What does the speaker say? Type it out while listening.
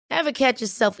Ever catch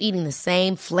yourself eating the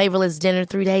same flavorless dinner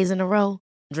 3 days in a row?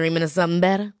 Dreaming of something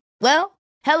better? Well,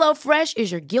 HelloFresh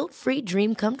is your guilt-free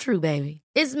dream come true, baby.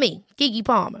 It's me, Keke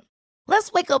Palmer.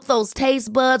 Let's wake up those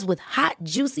taste buds with hot,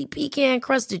 juicy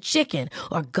pecan-crusted chicken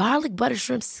or garlic butter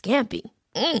shrimp scampi.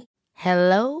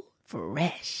 Hello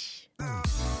Fresh.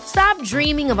 Stop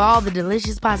dreaming of all the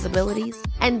delicious possibilities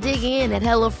and dig in at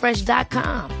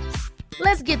HelloFresh.com.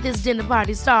 Let's get this dinner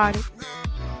party started.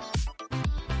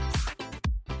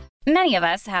 Many of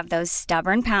us have those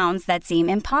stubborn pounds that seem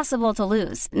impossible to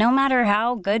lose, no matter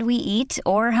how good we eat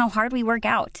or how hard we work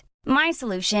out. My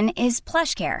solution is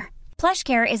PlushCare.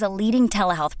 PlushCare is a leading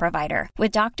telehealth provider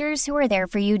with doctors who are there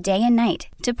for you day and night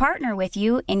to partner with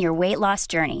you in your weight loss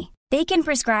journey. They can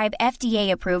prescribe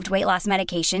FDA-approved weight loss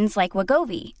medications like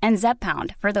Wegovy and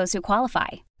Zepbound for those who qualify.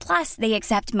 Plus, they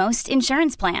accept most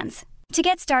insurance plans. To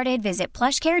get started, visit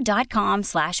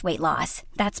plushcare.com/weightloss.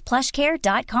 That's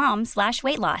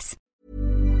plushcare.com/weightloss.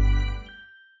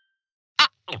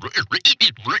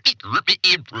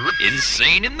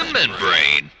 Insane in the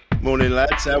membrane. Morning,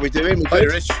 lads. How we doing? Hi,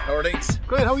 Rich. How are things?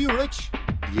 Great. How are you, Rich?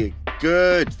 Yeah,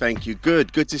 good. Thank you.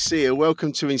 Good to see you.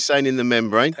 Welcome to Insane in the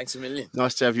Membrane. Thanks a million.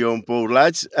 Nice to have you on board,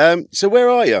 lads. So where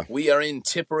are you? We are in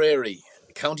Tipperary,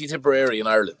 County Tipperary in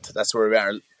Ireland. That's where we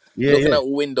are. Looking out a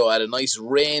window at a nice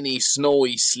rainy,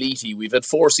 snowy, sleety. We've had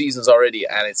 4 seasons already,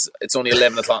 and it's only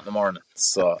 11 o'clock in the morning.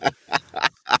 So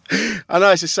I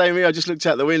know it's the same here. I just looked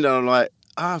out the window and I'm like,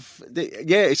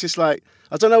 it's just like,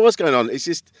 I don't know what's going on. It's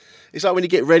like when you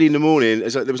get ready in the morning.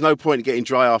 It's like there was no point in getting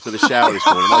dry after the shower this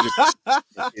morning.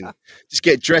 I just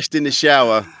get dressed in the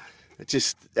shower. And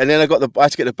then I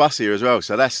had to get the bus here as well.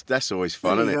 So that's always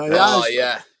fun, isn't it? Oh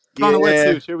yeah. Put on a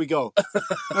wetsuit. Here we go.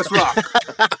 Let's rock.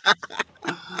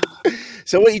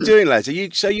 So what are you doing, lads? Are you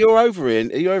over in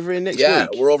next week? Yeah,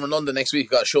 we're over in London next week.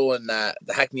 We've got a show in the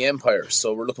Hackney Empire,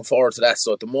 so we're looking forward to that.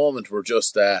 So at the moment, we're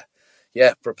just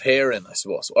preparing, I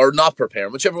suppose, or not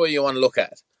preparing, whichever way you want to look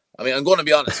at it. I mean, I'm going to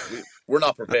be honest, we're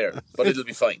not prepared, but it'll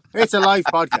be fine. It's a live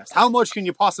podcast. How much can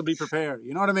you possibly prepare?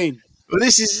 You know what I mean? Well,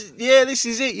 this is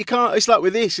it. You can't. It's like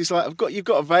with this. It's like you've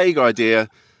got a vague idea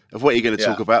of what you're going to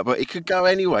talk about, but it could go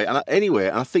anywhere. And I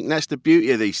think that's the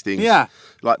beauty of these things. Yeah.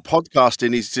 Like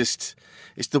podcasting is just,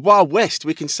 it's the Wild West.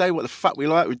 We can say what the fuck we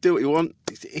like. We do what we want.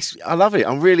 I love it.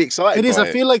 I'm really excited. It is.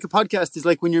 I feel like a podcast is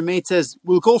like when your mate says,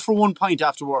 "We'll go for one pint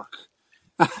after work."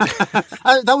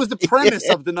 That was the premise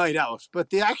of the night out, but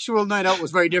the actual night out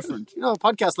was very different. You know, a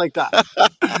podcast like that.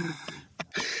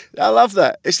 I love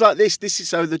that. It's like this. This is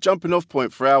so the jumping off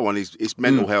point for our one is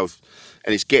mental health,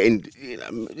 and it's getting,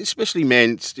 especially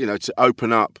men, to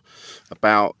open up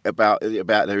about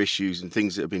their issues and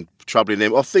things that have been troubling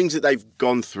them, or things that they've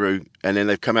gone through, and then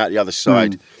they've come out the other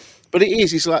side. But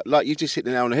it's like you just hit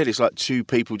the nail on the head. It's like two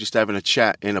people just having a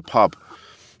chat in a pub.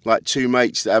 Like two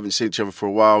mates that haven't seen each other for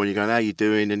a while, and you're going, "How you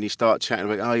doing?" And you start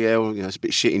chatting about, "Oh yeah, well, it's a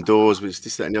bit shit indoors, but it's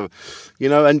this, that, and the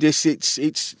other," And this, it's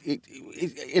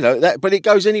that, but it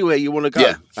goes anywhere you want to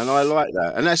go, and I like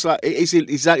that, and that's like it's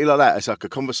exactly like that. It's like a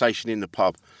conversation in the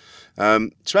pub. So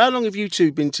how long have you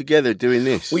two been together doing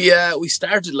this? We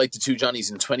started like the two Johnnies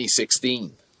in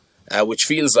 2016. Which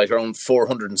feels like around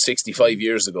 465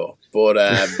 years ago, but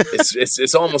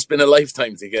it's almost been a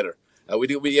lifetime together. We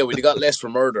got less for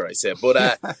murder, I say,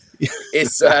 but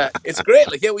it's great.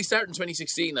 Like, we started in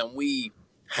 2016, and we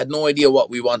had no idea what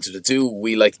we wanted to do.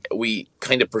 We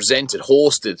kind of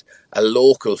hosted a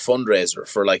local fundraiser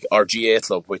for like our GA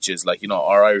club, which is like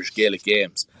our Irish Gaelic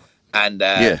games, and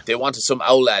they wanted some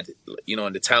owl lad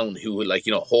in the town who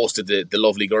hosted the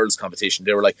lovely girls competition.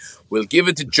 They were like, "We'll give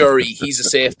it to Jerry. He's a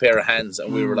safe pair of hands,"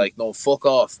 and we were like, "No, fuck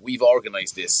off. We've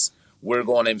organised this. We're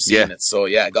going MCing it." So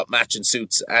I got matching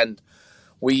suits and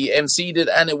we MC'd it,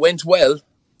 and it went well.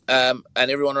 And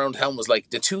everyone around town was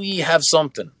like, "The two of you have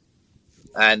something."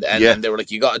 And they were like,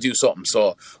 "You got to do something."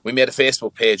 So we made a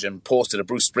Facebook page and posted a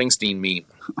Bruce Springsteen meme.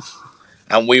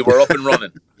 And we were up and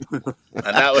running. And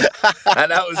that was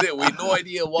it. We had no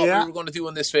idea what we were going to do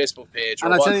on this Facebook page.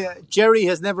 And I tell you, Jerry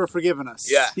has never forgiven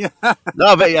us. Yeah.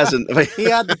 No, but he hasn't. He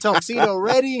had the tuxedo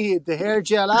ready. He had the hair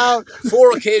gel out.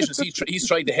 4 occasions he's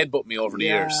tried to headbutt me over the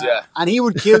years. Yeah. And he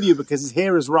would kill you because his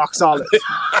hair is rock solid.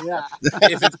 Yeah.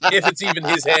 If it's even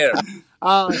his hair.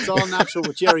 Oh, it's all natural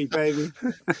with Jerry, baby.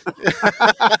 So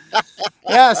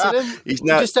then we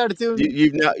just started doing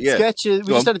sketches.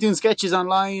 We just started doing sketches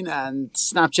online and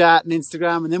Snapchat and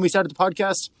Instagram, and then we started the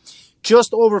podcast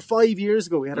just over 5 years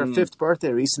ago. We had our 5th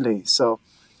birthday recently. So,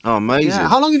 amazing! Yeah.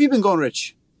 How long have you been going,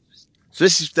 Rich? So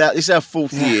this is our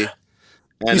 4th year.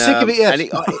 And, you sick of it yet? Do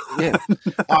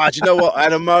you know what? I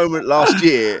had a moment last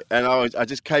year, and I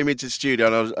just came into the studio,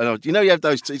 and I was you have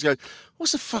those. You go,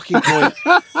 what's the fucking point?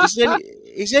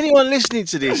 is anyone listening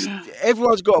to this?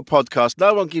 Everyone's got a podcast.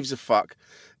 No one gives a fuck.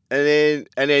 And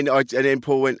then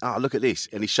Paul went, look at this,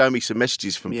 and he showed me some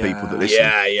messages from people that listen.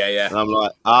 Yeah. And I'm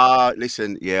like,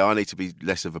 listen, I need to be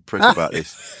less of a prick about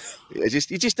this. You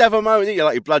just have a moment,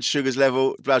 like your blood sugar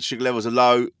levels are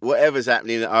low, whatever's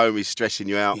happening at home is stressing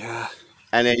you out. Yeah.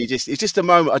 And then it's just a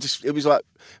moment. It was like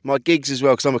my gigs as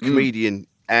well, because I'm a comedian,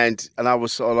 and I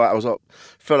was sort of like,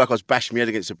 felt like I was bashing my head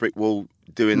against a brick wall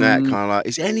doing that, kind of like,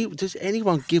 does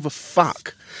anyone give a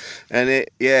fuck? And then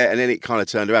it kind of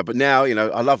turned around. But now,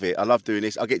 I love it. I love doing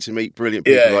this. I get to meet brilliant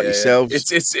people like yourselves.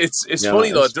 It's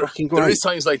funny though. There is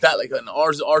times like that. Like, and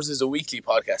ours is a weekly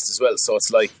podcast as well. So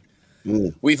it's like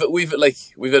we've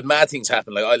had mad things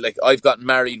happen. I've gotten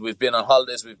married. We've been on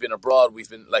holidays. We've been abroad. We've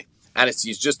been and it's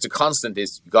just the constant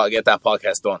is you got to get that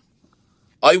podcast done.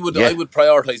 I would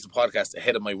prioritize the podcast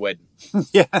ahead of my wedding,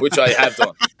 which I have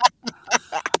done.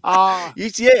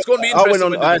 It's going to be interesting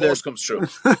when the divorce comes through.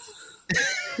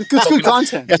 Good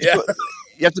content.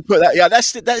 You have to put that. Yeah,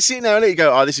 that's it now. And you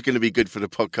go, this is going to be good for the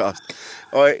podcast.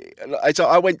 I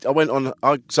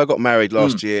got married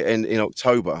last year in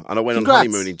October, and I went on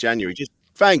honeymoon in January. Just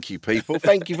thank you, people.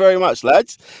 Thank you very much,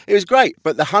 lads. It was great.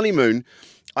 But the honeymoon,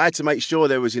 I had to make sure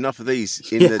there was enough of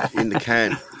these in the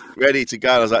can, ready to go.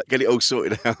 I was like, get it all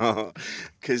sorted out.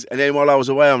 And then while I was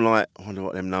away, I'm like, I wonder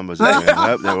what them numbers are. I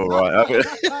hope they're all right.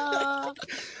 I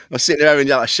was sitting there having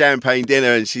a champagne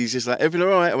dinner, and she's just like, everything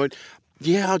all right? I went,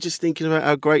 yeah, I'm just thinking about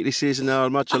how great this is and how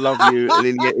much I love you. And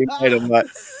then in bed, I'm like,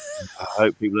 I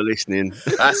hope people are listening.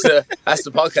 That's the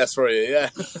podcast for you, yeah.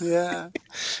 Yeah.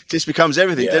 Just becomes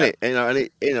everything, doesn't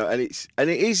it? And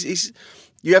it is.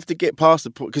 You have to get past the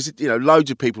point, because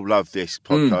loads of people love this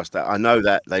podcast. I know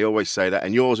that they always say that,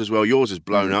 and yours as well. Yours has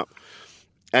blown up,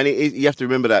 and you have to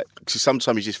remember that, because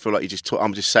sometimes you just feel like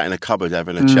I'm just sat in a cupboard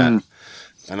having a chat,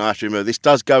 and I have to remember this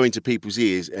does go into people's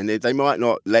ears, and they might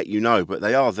not let you know, but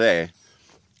they are there.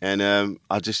 And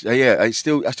I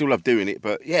still love doing it.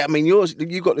 But I mean, you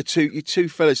got you two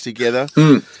fellas together.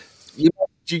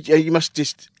 You must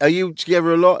just. Are you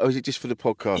together a lot, or is it just for the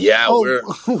podcast? Yeah,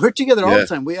 we're together all the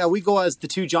time. We go as the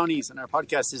two Johnnies, and our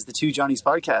podcast is the Two Johnnies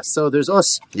podcast. So there's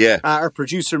us. Yeah. Our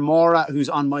producer Maura, who's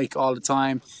on mic all the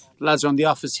time. The lads are on the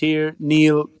office here.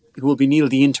 Neil, who will be Neil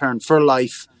the intern for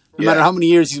life, no matter how many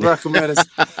years he's working with us.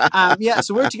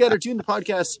 So we're together doing the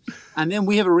podcast, and then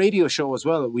we have a radio show as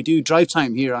well. We do Drive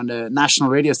Time here on the national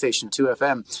radio station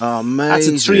 2FM. Oh,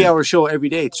 amazing! That's a 3-hour show every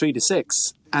day, 3 to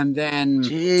 6. And then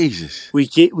Jesus, we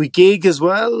gig as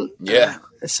well. Yeah.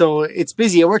 So it's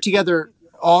busy. I work together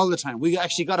all the time. We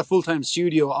actually got a full-time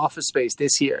studio office space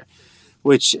this year,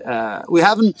 which we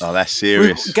haven't. Oh, that's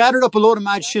serious. We've gathered up a load of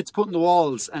mad shit to put in the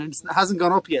walls, and it hasn't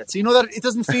gone up yet. So you know that it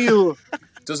doesn't feel.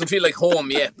 Doesn't feel like home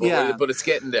yet, but it's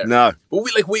getting there. No, but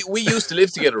we used to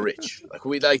live together, Rich.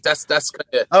 That's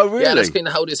kind of. Oh, really? Yeah, that's kind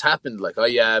of how this happened.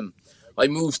 I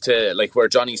moved to where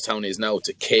Johnny's town is now,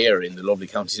 to Cahir in the lovely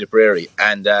County Tipperary,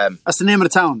 and that's the name of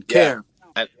the town, Cahir.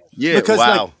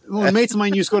 Because when mates of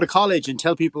mine used to go to college and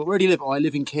tell people, where do you live? Oh, I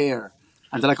live in Cahir.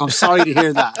 And they're like, I'm sorry to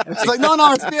hear that. And it's like, no,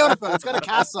 it's beautiful. It's got a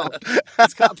castle.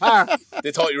 It's got a park.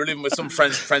 They thought you were living with some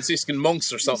Franciscan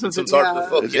monks or something, some sort of a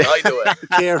fucking hideaway.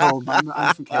 Care home.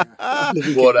 I'm from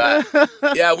Care.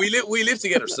 But we live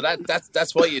together, so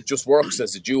that's why it just works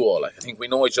as a duo. I think we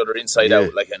know each other inside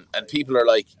out. And people are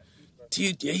like,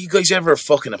 do you guys ever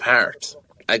fucking apart?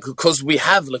 Because we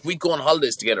have, we go on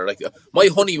holidays together. My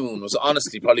honeymoon was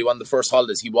honestly probably one of the first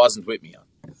holidays he wasn't with me on.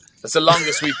 That's the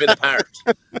longest we've been apart.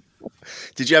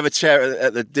 Did you have a chair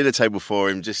at the dinner table for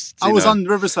him? I was on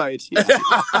Riverside. Yeah.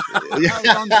 I was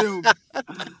on Zoom.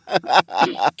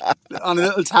 On a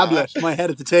little tablet, my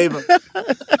head at the table.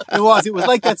 It was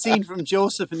like that scene from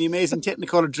Joseph in The Amazing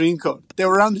Technicolor Dreamcoat. They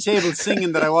were around the table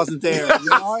singing that I wasn't there.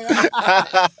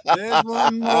 There's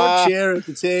one more chair at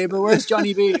the table. Where's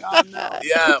Johnny B? Oh, no.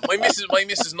 Yeah, my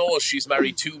missus knows she's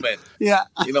married 2 men. Yeah.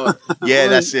 Yeah,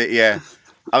 that's it, yeah.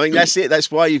 I mean, that's it. That's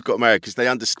why you've got married, because they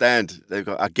understand.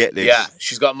 I get this. Yeah,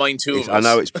 she's got mine too. I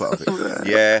know it's part of it.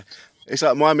 Yeah. It's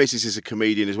like my missus is a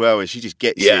comedian as well, and she just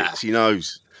gets it. She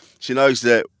knows. She knows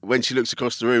that when she looks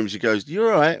across the room, she goes,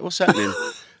 "You're all right. What's happening?"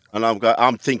 And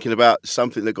I'm thinking about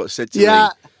something that got said to me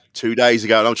 2 days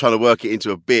ago, and I'm trying to work it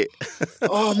into a bit.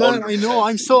 Oh, man, I know.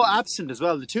 I'm so absent as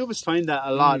well. The two of us find that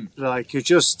a lot. You're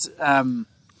just...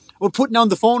 Well, putting down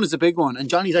the phone is a big one, and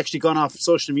Johnny's actually gone off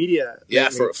social media. Yeah,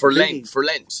 for Lent.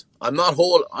 I'm not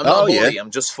holy. I'm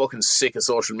just fucking sick of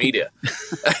social media.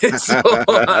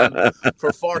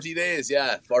 For 40 days,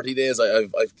 40 days.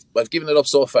 I've given it up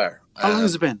so far. How long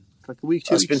has it been? Like a week,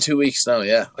 2 weeks? It's been 2 weeks now.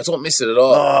 Yeah, I don't miss it at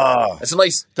all. Oh, it's a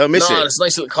nice. Don't miss it. It's a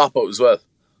nice little cop out as well.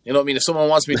 You know what I mean? If someone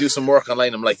wants me to do some work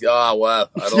online, I'm like,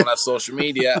 well, I don't have social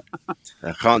media.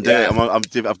 I can't do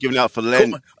it. I've given out for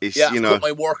Lent. Cut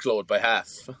my workload by half.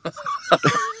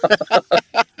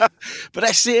 But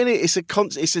that's it,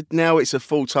 innit? Now it's a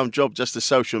full-time job, just the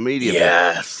social media.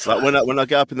 Yes. Like when I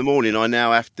get up in the morning, I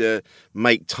now have to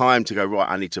make time to go, right,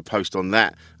 I need to post on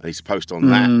that. I need to post on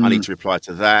that. I need to reply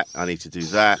to that. I need to do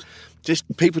that.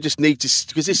 People just need to,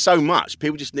 because there's so much.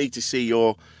 People just need to see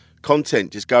your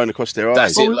content just going across their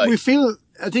eyes. We feel,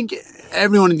 I think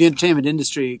everyone in the entertainment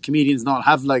industry, comedians and all,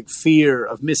 have like fear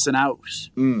of missing out.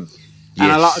 And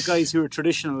a lot of guys who are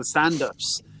traditional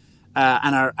stand-ups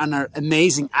and are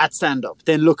amazing at stand-up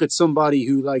then look at somebody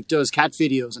who like does cat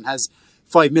videos and has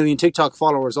 5 million TikTok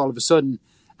followers all of a sudden,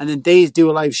 and then they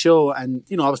do a live show, and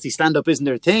you know, obviously stand-up isn't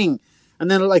their thing. And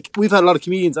then like we've had a lot of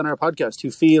comedians on our podcast who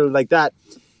feel like that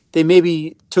they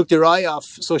maybe took their eye off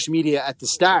social media at the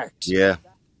start. Yeah.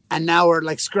 And now we're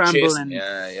like scrambling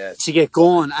to get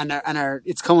going, and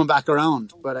it's coming back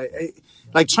around. But I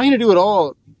like trying to do it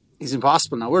all is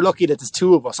impossible now. We're lucky that there's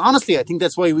two of us. Honestly, I think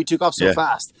that's why we took off so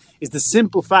fast. Is the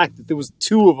simple fact that there was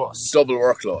two of us. Double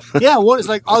workload. Yeah, one is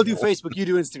like I'll do Facebook, you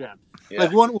do Instagram. Yeah.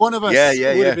 Like one of us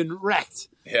would have been wrecked.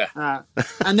 Yeah.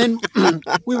 And then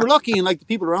we were lucky, and like the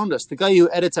people around us, the guy who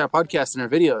edits our podcast and our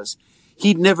videos,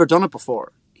 he'd never done it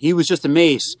before. He was just a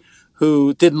mate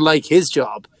who didn't like his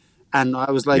job. And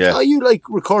I was like, you like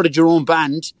recorded your own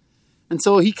band. And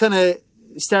so he kind of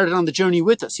started on the journey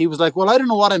with us. He was like, well, I don't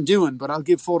know what I'm doing, but I'll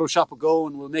give Photoshop a go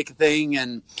and we'll make a thing.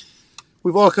 And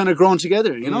we've all kind of grown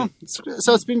together, you know?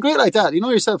 So it's been great like that. You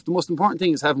know yourself, the most important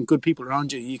thing is having good people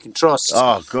around you can trust.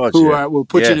 Oh, God, who will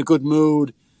put you in a good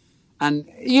mood. And,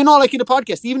 you know, like in a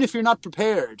podcast, even if you're not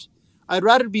prepared, I'd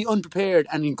rather be unprepared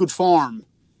and in good form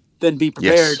than be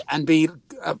prepared and be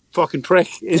a fucking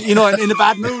prick, you know, in a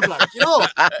bad mood, like, you know.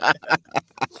 You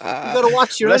got to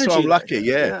watch your energy. That's why I'm lucky,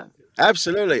 yeah.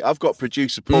 Absolutely. I've got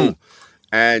producer Paul,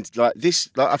 and like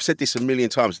this, like I've said this a million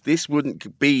times, this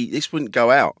wouldn't go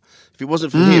out if it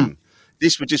wasn't for him.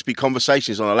 This would just be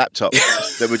conversations on a laptop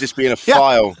that would just be in a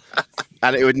file,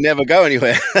 and it would never go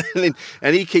anywhere.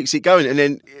 and he keeps it going. And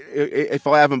then if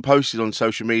I haven't posted on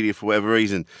social media for whatever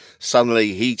reason,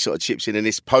 suddenly he sort of chips in, and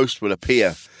this post will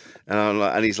appear. And I'm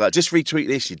like, and he's like, just retweet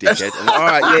this, you dickhead. And all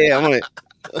right, I'm on it.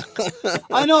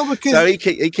 I know, because so he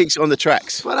keeps it on the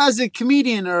tracks. But as a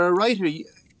comedian or a writer,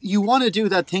 you want to do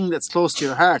that thing that's close to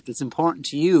your heart, that's important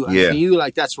to you, and for you,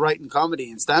 like that's writing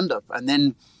comedy and stand up. And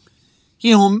then,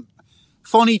 you know,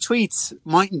 funny tweets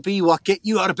mightn't be what get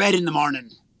you out of bed in the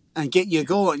morning and get you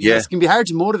going. It can be hard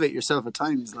to motivate yourself at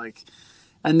times, like.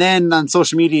 And then on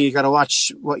social media, you got to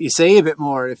watch what you say a bit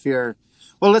more if you're.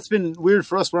 Well, that's been weird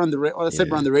for us. We're on the we're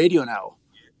on the radio now.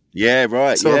 Yeah,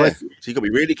 right. So, like, so you got to be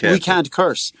really careful. We can't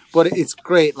curse, but it's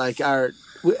great. Like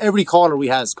every caller we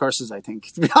has curses, I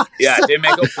think. To be honest. Yeah, they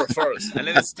make up for first, and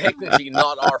then it's technically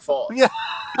not our fault. Yeah.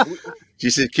 You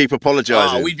should keep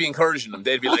apologising. Oh, we'd be encouraging them.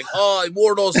 They'd be like, "Oh, I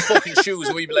wore those fucking shoes,"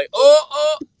 and we'd be like,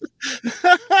 "Oh."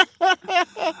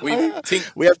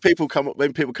 We have people come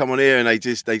when people come on here and they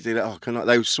do that. Oh, can I?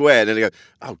 They swear, and then they go,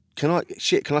 "Oh, can I?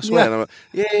 Shit, can I swear?" And I'm like,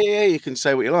 "Yeah. You can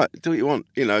say what you like. Do what you want."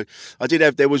 You know,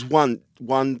 there was one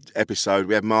episode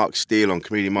we had Mark Steele on,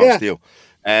 comedian Mark Steele,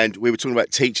 and we were talking about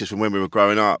teachers from when we were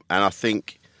growing up, and I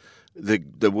think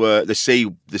the word the C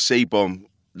bomb.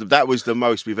 That was the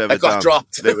most we've ever done. Got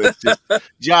dropped.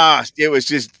 It was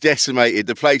just decimated.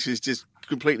 The place was just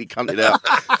completely cunted out.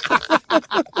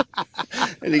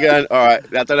 And you're going, all right,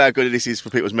 I don't know how good this is for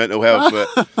people's mental health, but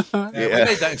we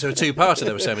made that into a two-parter.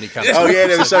 There were so many cunts. Oh yeah,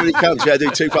 there were so many cunts. We had to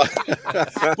do 2 parts.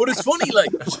 But it's funny,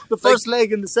 like the first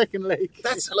leg and the second leg.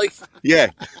 That's like,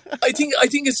 I think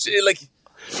it's like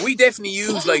we definitely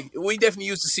use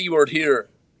the C word here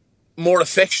more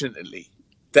affectionately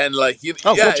than like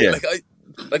gotcha.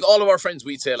 Like all of our friends,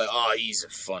 we'd say like, "Oh, he's a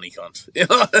funny cunt," you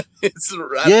know. Then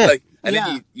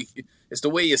it's the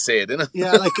way you say it, isn't it?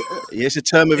 Yeah, like it's a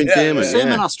term of endearment. Same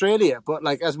in Australia, but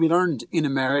like as we learned in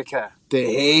America,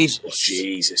 they hate it.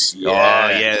 Jesus. Yeah. Oh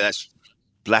yeah, that's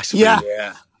blasphemy.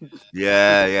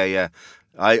 Yeah.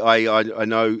 I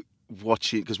know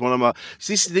watching because one of my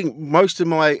this is the thing. Most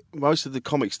of the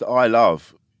comics that I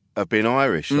love have been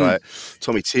Irish, like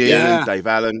Tommy Tiernan, Dave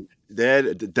Allen.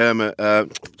 There, Dermot.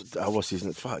 What's his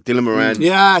name? Dylan Moran.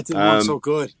 Yeah, Dylan Moran's so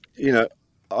good. You know,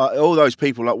 all those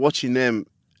people, like watching them,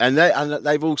 and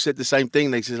they've all said the same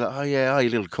thing. They say like, "Oh yeah, you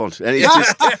little cunt," and it's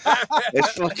just,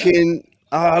 it's fucking.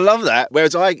 I love that.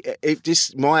 Whereas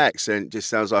my accent just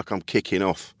sounds like I'm kicking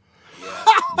off.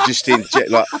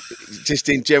 just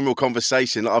in general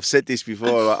conversation. Like I've said this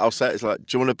before. Like, I'll say it's like,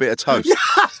 "Do you want a bit of toast?"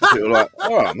 People are like,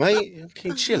 "All right, mate,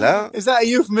 can you chill out?" Is that a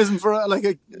euphemism for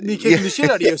me kicking the shit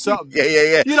out of you or something?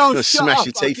 Yeah. You don't smash up,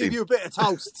 your I'll teeth give in. you a bit of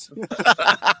toast.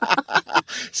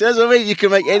 So that's what I mean. You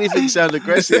can make anything sound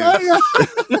aggressive.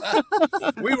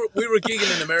 We were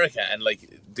gigging in America, and like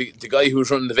the guy who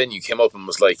was running the venue came up and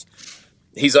was like,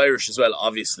 he's Irish as well,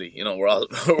 obviously. You know, we're all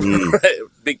we're a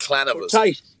big clan of us.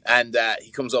 Tight. And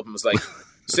he comes up and was like,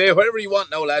 "Say whatever you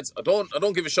want now, lads. I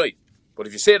don't give a shite. But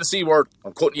if you say the C word,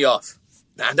 I'm cutting you off."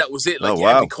 And that was it.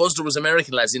 Like, because there was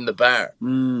American lads in the bar,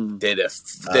 they'd have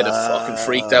fucking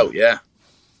freaked out. Yeah,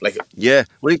 like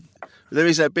Well, there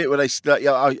is that bit where they,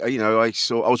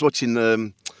 I was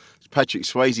watching Patrick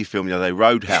Swayze film the other day,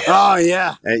 Roadhouse. Oh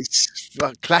yeah, it's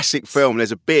a classic film.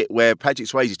 There's a bit where Patrick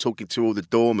Swayze is talking to all the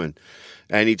doormen,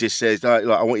 and he just says, like,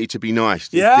 "I want you to be nice.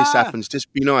 If this happens,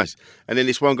 just be nice." And then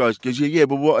this one guy goes, "Yeah,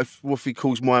 but what if he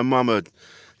calls my mum a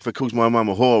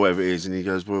whore, or whatever it is?" And he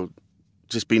goes, "Well,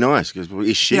 just be nice." He goes, "Well,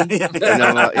 is she?" Yeah. And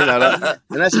I'm like, and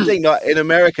that's the thing. Like in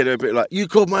America, they're a bit like, "You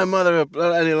called my mother a,"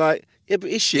 and you're like, "Yeah, but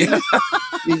is she?"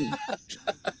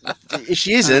 If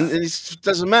she isn't, it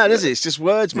doesn't matter, does it? It's just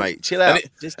words, mate. Chill out.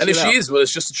 And if she is, well,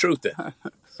 it's just the truth then.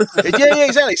 Yeah,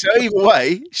 exactly. So either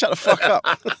way, shut the fuck up.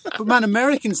 But man,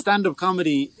 American stand-up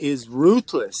comedy is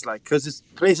ruthless, like, because this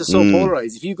place is so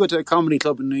polarized. If you go to a comedy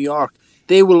club in New York,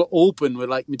 they will open with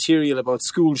like material about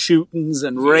school shootings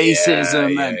and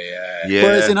racism. Yeah.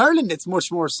 Whereas in Ireland, it's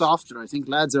much more softer. I think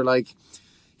lads are like,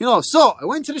 so I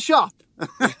went to the shop.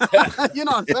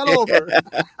 And fell over.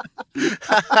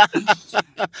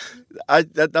 I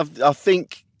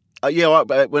think,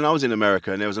 when I was in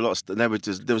America, and there was a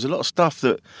lot of stuff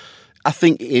that I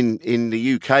think in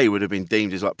the UK would have been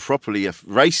deemed as like properly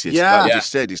racist. Like you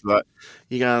just said, it's like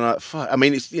you're going like, fuck. I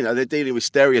mean, it's they're dealing with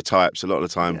stereotypes a lot of the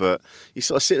time, but you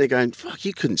sort of sit there going, fuck,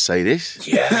 you couldn't say this.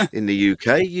 Yeah. In the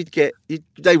UK,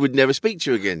 they would never speak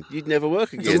to you again. You'd never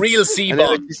work again. The real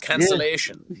C-bomb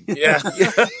cancellation. Yeah.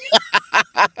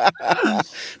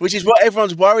 Which is what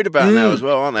everyone's worried about now as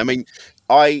well, aren't they? I mean,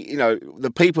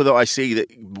 the people that I see that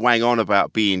wang on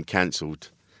about being cancelled,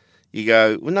 you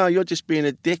go, well, no, you're just being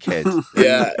a dickhead.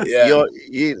 Yeah.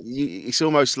 It's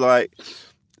almost like,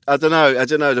 I don't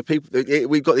know. The people,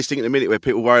 we've got this thing at the minute where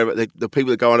people worry about the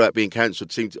people that go on about being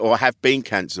cancelled or have been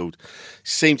cancelled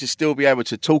seem to still be able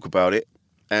to talk about it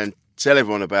and tell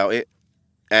everyone about it.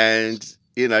 And,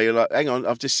 you're like, hang on,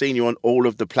 I've just seen you on all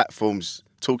of the platforms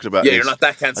talking about this. Yeah, you're not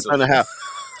that cancelled.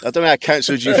 I don't know how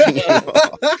cancelled you think you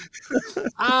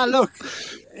are. Look,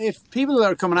 if people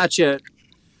are coming at you,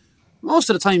 most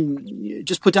of the time, you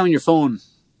just put down your phone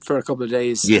for a couple of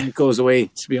days and it goes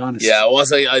away, to be honest. Yeah,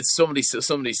 somebody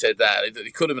said that.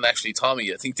 It could have been actually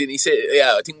Tommy. I think, didn't he say,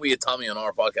 I think we had Tommy on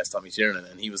our podcast, Tommy Tiernan,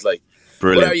 and he was like,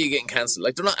 brilliant. What are you getting cancelled?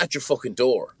 Like, they're not at your fucking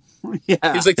door. Yeah.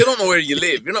 He was like, they don't know where you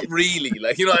live. You're not really,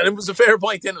 like, and it was a fair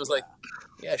point then. It was like,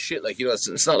 yeah, shit, like,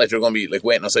 it's not like they're going to be, like,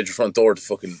 waiting outside your front door to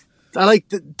fucking... I like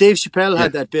Dave Chappelle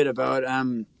had that bit about,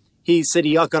 he said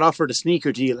he got offered a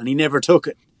sneaker deal and he never took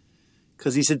it.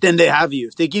 Because he said, then they have you.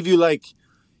 If they give you, like,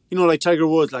 like Tiger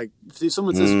Woods, like, if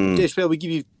someone says, Dave Chappelle, we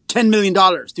give you $10 million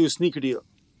to do a sneaker deal.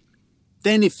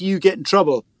 Then if you get in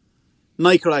trouble,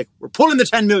 Nike are like, we're pulling the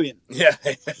 10 million. Yeah.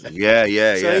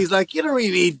 So he's like, you don't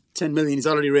really need 10 million. He's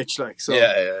already rich, like, so.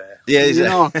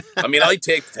 Yeah. I mean, I'd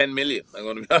take 10 million, I'm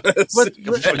going to be honest. But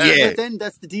then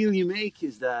that's the deal you make,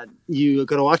 is that you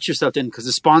got to watch yourself then, because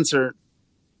the sponsor,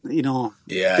 they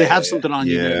have something on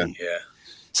you. Yeah.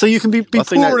 So you can be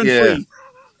poor and free.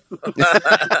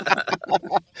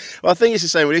 Well, I think it's the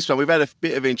same with this one. We've had a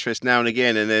bit of interest now and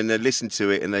again, and then they listen to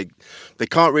it and they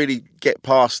can't really get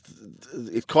past.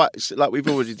 It's quite like we've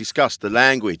already discussed the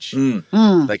language.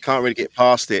 They can't really get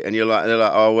past it, and they're like,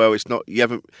 oh well, it's not. You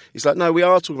haven't. It's like, no, we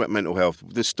are talking about mental health.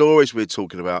 The stories we're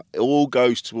talking about, it all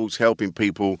goes towards helping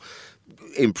people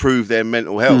improve their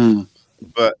mental health.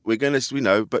 But we're gonna,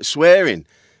 but swearing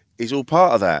is all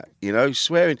part of that.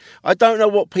 Swearing. I don't know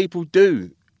what people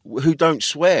do who don't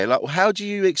swear. Like, how do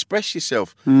you express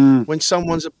yourself when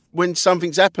something's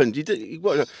happened?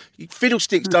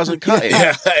 Fiddlesticks doesn't cut it.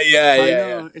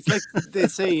 Yeah. It's like they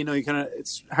say,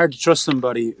 it's hard to trust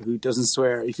somebody who doesn't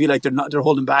swear. You feel like they're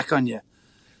holding back on you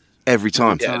every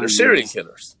time. Yeah, they're serial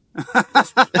killers.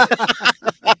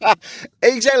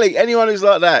 Exactly. Anyone who's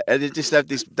like that, and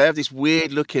they have this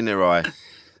weird look in their eye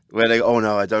where they go, oh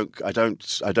no, I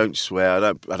don't swear,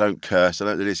 I don't curse, I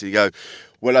don't do this. And you go,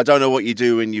 well, I don't know what you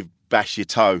do when you bash your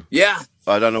toe. Yeah.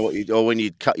 I don't know or when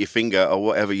you cut your finger or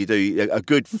whatever you do. A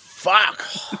good fuck.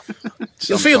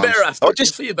 You'll feel better after. You'll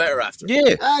feel better after.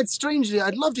 Yeah. It's strangely,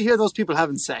 I'd love to hear those people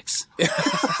having sex.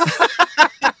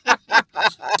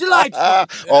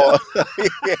 Delightful.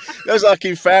 It was like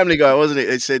in Family Guy, wasn't it?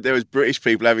 They said there was British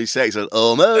people having sex. And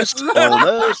almost.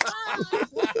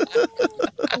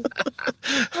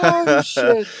 Oh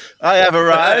shit! I have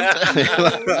arrived.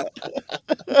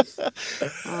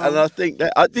 And I think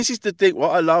that this is the thing.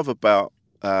 What I love about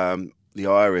the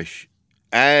Irish,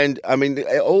 and I mean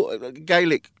all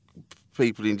Gaelic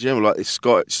people in general, like the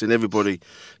Scots and everybody,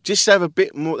 just have a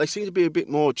bit more. They seem to be a bit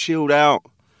more chilled out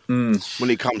when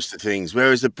it comes to things.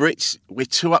 Whereas the Brits, we're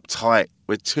too uptight.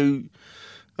 We're too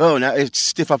now it's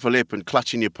stiff upper lip and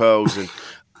clutching your pearls. And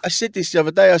I said this the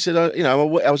other day. I said, I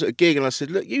was at a gig and I said,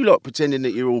 look, you lot pretending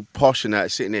that you're all posh and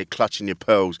that, sitting there clutching your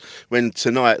pearls, when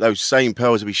tonight those same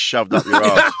pearls will be shoved up your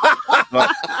ass.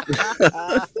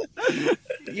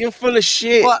 You're full of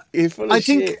shit. You're full of shit.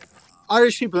 I think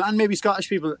Irish people and maybe Scottish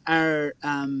people are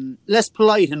less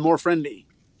polite and more friendly.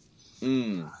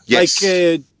 Yes.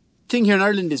 Like, thing here in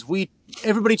Ireland is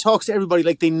everybody talks to everybody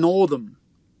like they know them,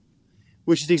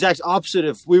 which is the exact opposite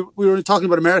of we were talking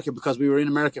about America because we were in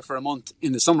America for a month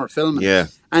in the summer filming. Yeah.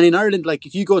 And in Ireland, like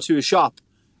if you go to a shop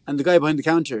and the guy behind the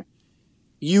counter,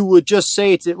 you would just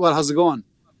say to, well, how's it going?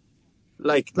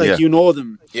 Like you know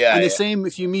them. Yeah. And the same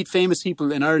if you meet famous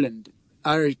people in Ireland,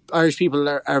 Irish people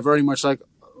are very much like,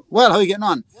 well, how are you getting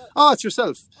on? Oh, it's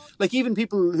yourself. Like even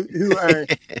people who are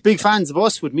big fans of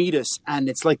us would meet us and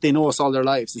it's like they know us all their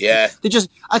lives. They just,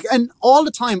 and all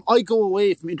the time I go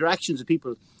away from interactions with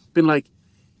people being like,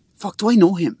 fuck, do I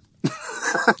know him?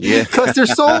 Yeah. Because they're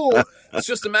so... It's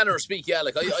just a manner of speak, yeah.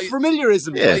 Like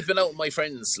familiarism. Yeah. I've been out with my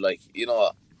friends, like, you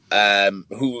know,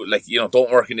 who, like, you know,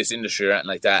 don't work in this industry or anything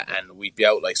like that, and we'd be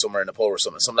out, like, somewhere in the pub or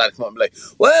something. Some lad would come up and be like,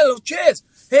 well, Jez,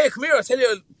 hey, come here, I'll tell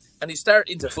you... And he'd start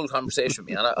into full conversation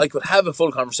with me. And I could have a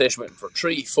full conversation with him for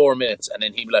 3-4 minutes. And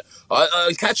then he'd be like,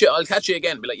 I'll catch you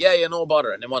again. Be like, yeah, no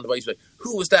bother. And then one of the boys would be like,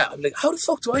 who was that? I'd be like, how the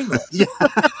fuck do I know? Do you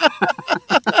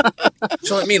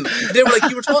know what I mean? They were like,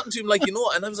 you were talking to him like, you know.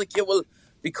 And I was like, yeah, well,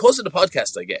 because of the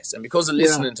podcast, I guess. And because of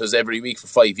listening to us every week for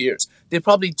 5 years, they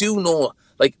probably do know.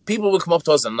 Like, people will come up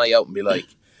to us on a night out and be like,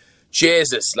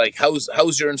 Jesus, like,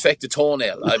 how's your infected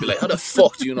toenail? I'd be like, how the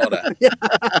fuck do you know that?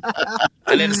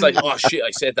 And then it's like, oh shit,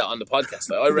 I said that on the podcast.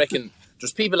 Like, I reckon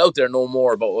there's people out there know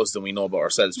more about us than we know about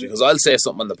ourselves, because I'll say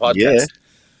something on the podcast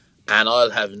and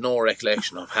I'll have no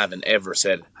recollection of having ever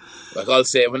said it. Like, I'll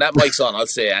say, when that mic's on, I'll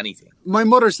say anything. My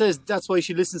mother says that's why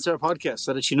she listens to our podcast,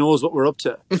 so that she knows what we're up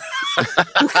to.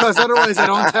 Because otherwise I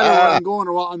don't tell her where I'm going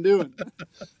or what I'm doing.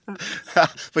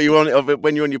 But you want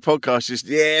when you're on your podcast, just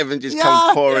everything just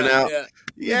comes pouring out.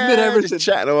 Just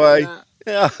chatting away.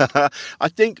 Yeah. I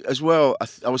think as well.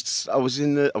 I was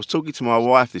talking to my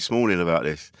wife this morning about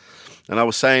this, and I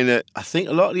was saying that I think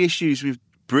a lot of the issues with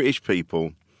British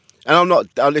people, and I'm not.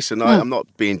 I'm not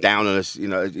being down on us. You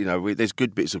know, there's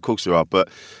good bits, of course there are, but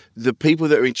the people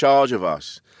that are in charge of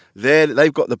us,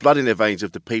 they've got the blood in their veins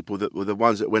of the people that were the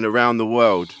ones that went around the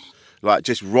world, like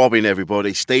just robbing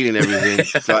everybody, stealing everything,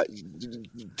 like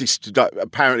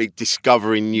apparently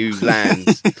discovering new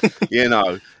lands, you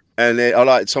know. And then, I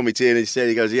like Tommy T, and he said,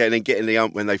 he goes, yeah, and then getting the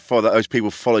ump when those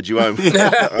people followed you home.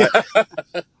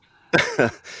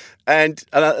 And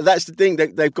that's the thing,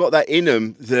 they've got that in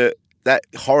them, that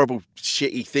horrible,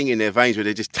 shitty thing in their veins where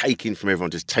they're just taking from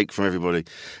everyone, just take from everybody.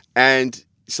 And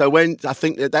so I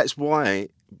think that's why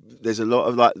there's a lot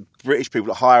of like British people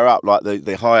that higher up, like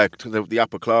the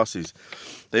upper classes,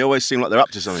 they always seem like they're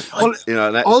up to something. Well, you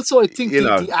know, also, I think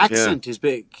the accent is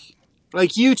big.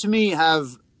 Like, you to me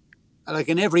have like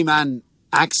an everyman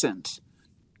accent.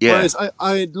 Yeah. Whereas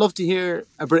I'd love to hear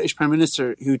a British Prime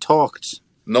Minister who talked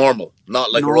normal,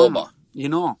 not like a robot. You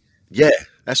know? Yeah.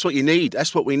 That's what you need.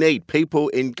 That's what we need. People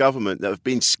in government that have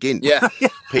been skint. Yeah.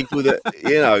 People that,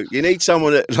 you need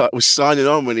someone that like was signing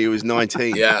on when he was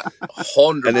 19. Yeah,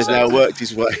 100%. And has now worked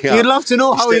his way up. You'd love to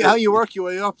know how you work your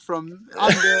way up from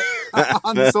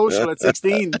on the social at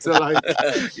 16 to like...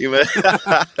 That's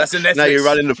a Netflix, now you're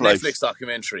running the place. Netflix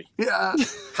documentary. Yeah.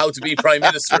 How to be Prime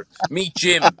Minister. Meet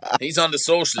Jim. He's on the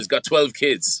social. He's got 12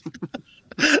 kids.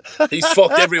 He's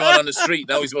fucked everyone on the street.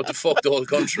 Now he's about to fuck the whole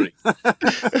country.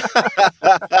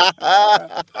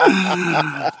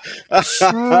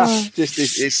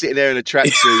 He's sitting there in a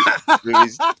tracksuit.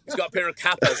 He's got a pair of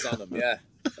kappas on him, yeah.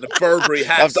 And a Burberry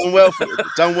hat. I've done well for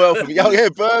me. Oh yeah,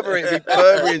 Burberry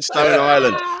and Stone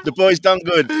Island. The boy's done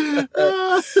good.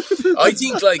 I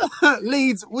think like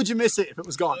Leeds, would you miss it if it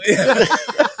was gone?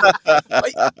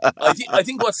 I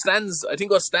think what stands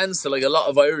to like a lot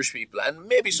of Irish people, and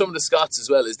maybe some of the Scots as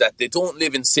well, is that they don't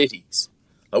live in cities.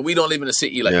 Like, we don't live in a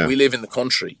city, we live in the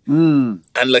country. And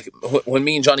like when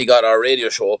me and Johnny got our radio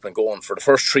show up and going, for the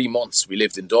first 3 months we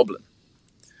lived in Dublin.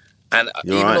 And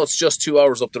though it's just 2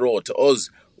 hours up the road, to us,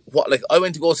 I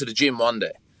went to go to the gym one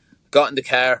day, got in the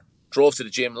car, drove to the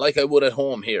gym like I would at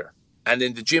home here. And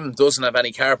then the gym doesn't have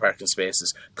any car parking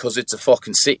spaces because it's a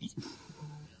fucking city.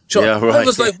 So yeah, right. I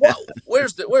was like, "What?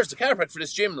 Where's the car park for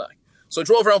this gym?" Like, so I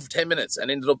drove around for 10 minutes and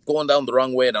ended up going down the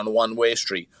wrong way down a one-way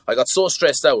street. I got so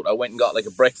stressed out, I went and got like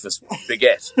a breakfast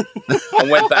baguette and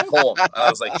went back home. And I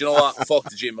was like, "You know what? Fuck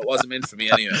the gym. It wasn't meant for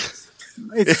me anyway."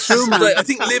 It's true, man. Like, I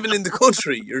think living in the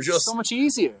country, you're just so much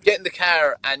easier. Get in the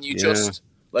car and you just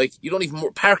like you don't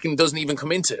even parking doesn't even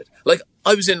come into it. Like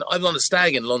I was on a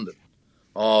stag in London.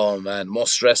 Oh man,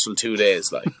 most stressful 2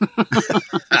 days. Like,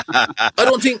 I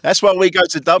don't think that's why we go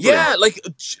to Dublin. Yeah, like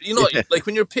like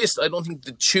when you're pissed, I don't think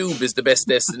the tube is the best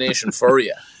destination for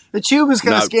you. The tube is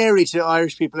kind of scary to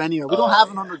Irish people anyway. We don't have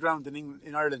an underground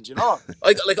in Ireland, you know.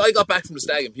 I got back from the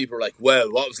stag and people were like, "Well,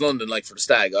 what was London like for the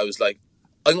stag?" I was like,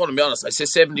 "I'm going to be honest. I say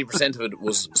 70% of it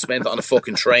was spent on a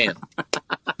fucking train."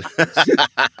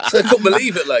 So I couldn't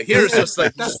believe it. Like here, it's just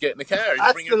like just get in the car.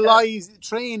 That's the lies.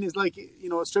 Train is like a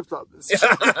strip club.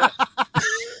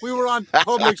 We were on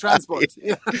public transport.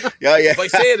 Yeah. If I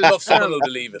say it enough, someone will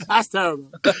believe it. That's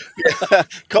terrible.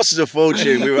 Cost us a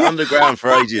fortune. We were underground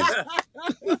for ages.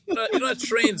 You know that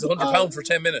train's £100 for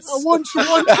 10 minutes. One trip.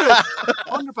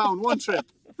 £100 one trip.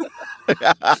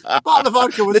 Bottle of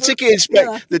vodka was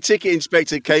the ticket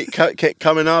inspector kept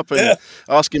coming up and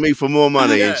asking me for more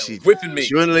money, and she whipping me.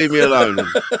 She wouldn't leave me alone.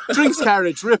 Drinks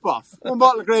carriage rip off. One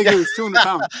bottle of Grey Goose,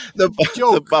 £200.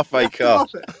 The buffet car.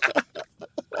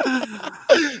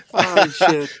 Oh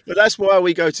shit! But that's why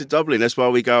we go to Dublin. That's why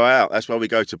we go out. That's why we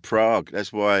go to Prague.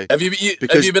 That's why. Have you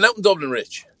been out in Dublin,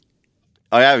 Rich?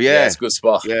 I have. Yeah, it's a good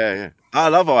spot. Yeah. I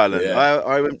love Ireland.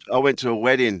 Yeah. I went to a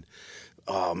wedding.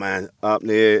 Oh man,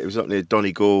 it was up near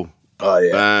Donegal. Oh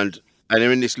yeah, and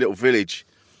they're in this little village.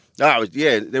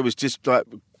 There was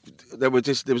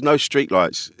no street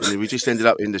lights. And we just ended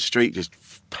up in the street, just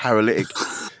paralytic.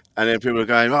 And then people were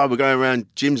going, "Oh, we're going around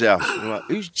Jim's house." And we're like,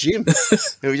 "Who's Jim?"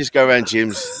 And we just go around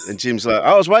Jim's, and Jim's like,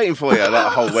 "I was waiting for you." Like a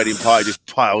whole wedding party just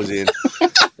piles in.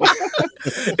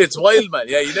 It's wild, man.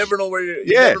 Yeah, you never know where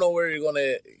you're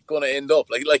gonna end up.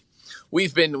 Like we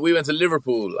went to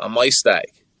Liverpool on my stag.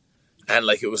 And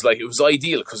it was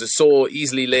ideal because it's so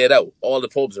easily laid out. All the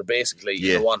pubs are basically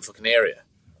in one fucking area.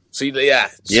 So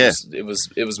it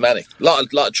was manic. A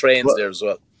lot of trains there as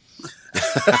well.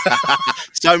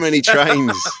 So many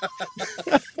trains.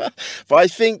 But I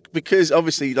think because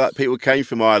obviously people came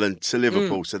from Ireland to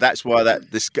Liverpool, so that's why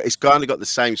it's kind of got the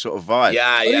same sort of vibe.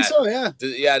 Yeah, I think so, yeah.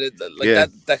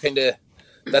 That kind of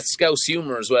that Scouse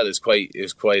humour as well is quite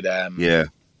it's quite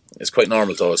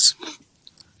normal to us.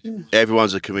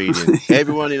 Everyone's a comedian.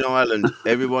 Everyone in Ireland,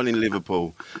 everyone in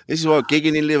Liverpool. This is why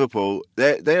gigging in Liverpool,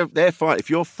 they're fine.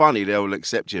 If you're funny, they'll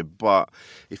accept you. But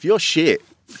if you're shit,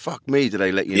 fuck me, do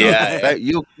they let you know?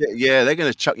 They're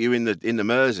going to chuck you in the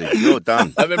Mersey. You're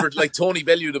done. I remember Tony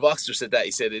Bellew, the boxer, said that.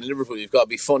 He said in Liverpool, you've got to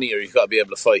be funny or you've got to be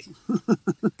able to fight.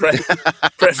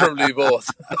 Preferably both.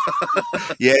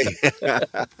 Yeah.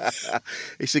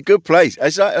 It's a good place.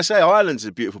 As I say, Ireland's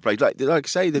a beautiful place. Like I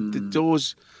say, the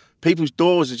doors. People's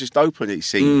doors are just open, it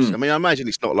seems. I mean, I imagine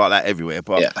it's not like that everywhere,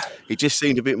 but it just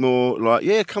seemed a bit more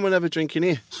like, come and have a drink in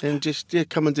here and just,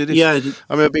 come and do this. Yeah.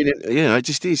 I mean, it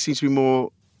just seems to be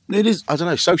more, it is, I don't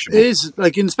know, sociable. It is,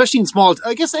 especially in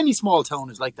I guess any small town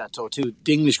is like that, too.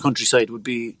 The English countryside would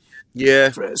be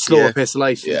slower pace of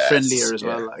life, friendlier as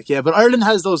well. But Ireland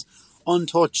has those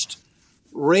untouched,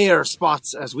 rare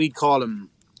spots, as we'd call them.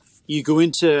 You go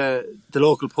into the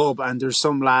local pub and there's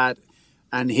some lad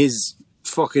and he has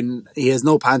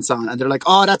no pants on, and they're like,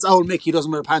 "Oh, that's old Mick. He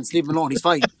doesn't wear pants. Leave him alone. He's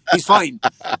fine. He's fine."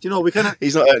 We kind of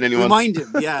he's not hurting anyone. Remind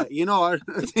him, I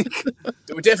think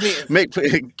we definitely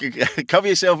Mick, cover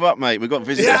yourself up, mate. We've got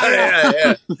visitors.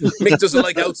 Yeah. Mick doesn't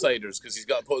like outsiders because he's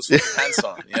got to put his pants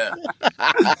on. Yeah.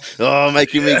 Oh,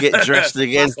 making me get dressed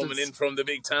again. Coming in from the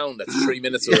big town that's 3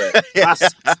 minutes away.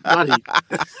 That's bloody.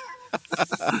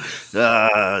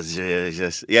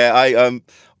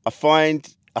 I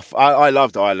find. I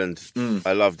loved Ireland.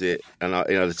 I loved it, and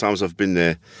the times I've been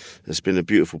there, it's been a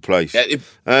beautiful place. Yeah,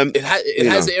 it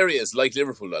has areas like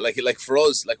Liverpool, like for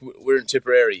us, we're in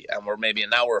Tipperary and we're maybe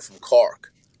an hour from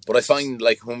Cork. But I find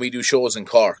when we do shows in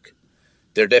Cork,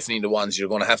 they're definitely the ones you're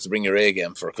going to have to bring your A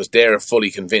game for because they're fully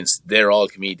convinced they're all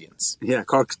comedians. Yeah,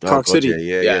 Cork City.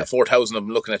 Yeah, 4,000 of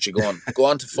them looking at you going, "Go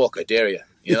on to fuck, I dare you."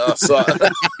 So.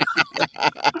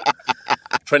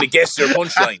 Trying to guess your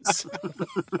punchlines.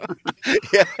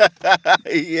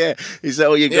 Yeah. Is that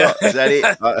all you got? Is that it?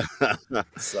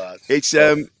 Sad.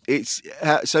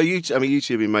 So you two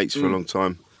have been mates for a long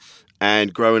time,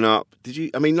 and growing up, did you?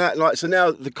 I mean, so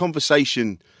now the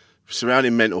conversation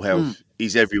surrounding mental health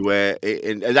He's everywhere,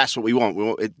 and that's what we want.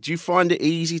 Do you find it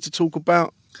easy to talk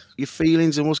about your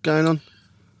feelings and what's going on?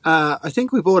 I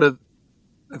think we both have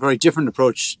a very different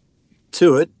approach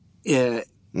to it. We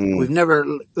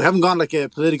haven't gone like a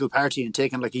political party and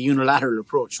taken like a unilateral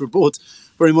approach. We're both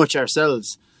very much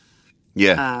ourselves.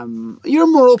 Yeah. You're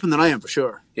more open than I am, for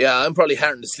sure. Yeah, I'm probably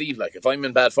heart in the sleeve. Like, if I'm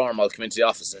in bad form, I'll come into the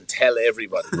office and tell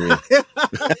everybody. Yeah.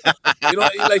 you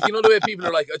know the way people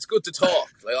are like, it's good to talk.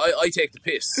 Like, I take the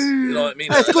piss. You know what I mean?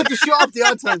 It's good to show up the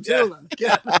odd time too.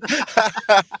 Yeah.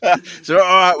 So,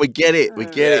 all right, we get it. We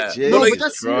get it. Jeez, no, but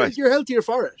that's you're healthier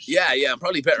for it. Yeah, I'm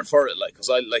probably better for it. Like, because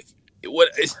I like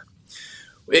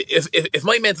if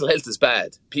my mental health is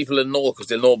bad, people will know because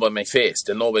they'll know by my face,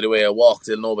 they'll know by the way I walk,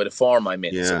 they'll know by the form I'm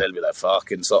in. So they'll be like,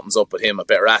 fucking something's up with him, I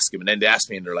better ask him. And then they ask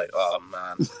me and they're like, oh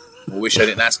man, I wish I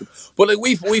didn't ask him. But like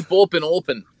we've both been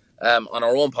open on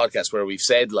our own podcast where we've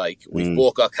said like we've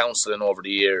both got counselling over the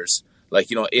years, like,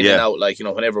 you know, in and out, like, you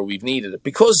know, whenever we've needed it.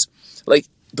 Because like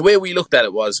the way we looked at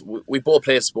it was we both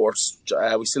played sports,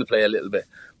 we still play a little bit,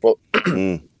 but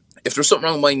if there's something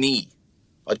wrong with my knee,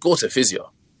 I'd go to a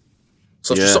physio.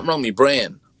 So if there's something wrong with my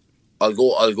brain, I'll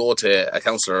go to a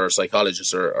counsellor or a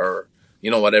psychologist or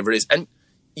you know, whatever it is. And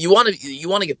you want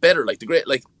to get better.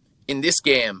 Like in this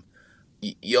game,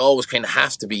 you always kind of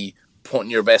have to be putting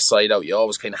your best side out. You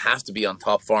always kind of have to be on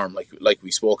top form, like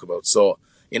we spoke about. So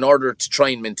in order to try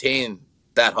and maintain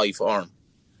that high form,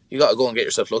 you got to go and get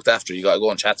yourself looked after. You got to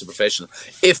go and chat to a professional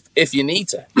if you need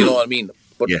to. You know what I mean?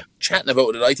 But chatting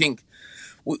about it, I think.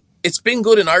 It's been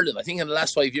good in Ireland. I think in the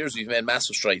last 5 years we've made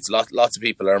massive strides. Lots of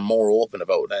people are more open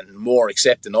about it and more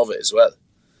accepting of it as well.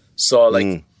 So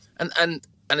like, and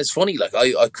it's funny, like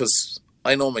because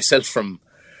I know myself from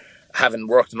having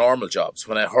worked normal jobs.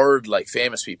 When I heard like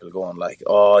famous people going like,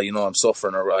 "Oh, you know, I'm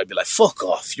suffering," or I'd be like, "Fuck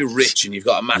off! You're rich and you've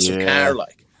got a massive car,"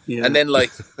 like. Yeah. And then like,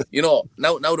 you know,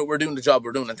 now that we're doing the job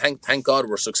we're doing, and thank God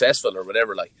we're successful or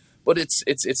whatever, like. But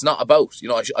it's not about, you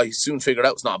know, I soon figured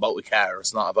out it's not about a car,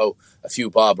 it's not about a few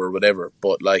bob or whatever,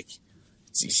 but like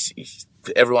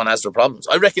everyone has their problems.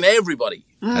 I reckon everybody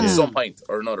at some point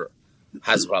or another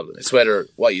has a problem. It's whether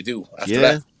what you do after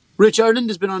that. Rich, Ireland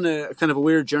has been on a kind of a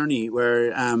weird journey where,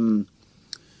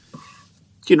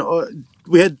 you know,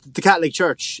 we had the Catholic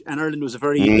Church and Ireland was a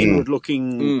very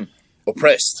inward-looking...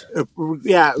 Oppressed.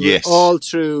 All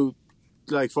through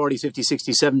like 40s, 50s,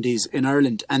 60s, 70s in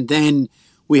Ireland. And then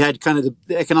we had kind of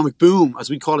the economic boom, as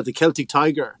we call it, the Celtic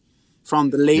Tiger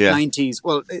from the late 90s.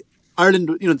 Well, Ireland,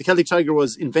 you know, the Celtic Tiger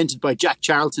was invented by Jack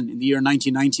Charlton in the year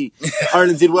 1990.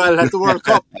 Ireland did well at the World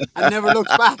Cup and never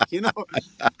looked back, you know.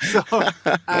 So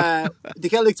the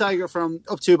Celtic Tiger from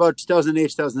up to about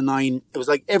 2008, 2009, it was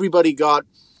like everybody got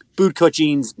bootcut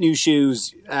jeans, new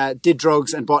shoes, did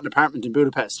drugs and bought an apartment in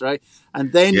Budapest, right?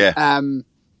 And then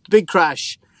big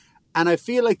crash. And I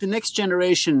feel like the next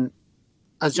generation,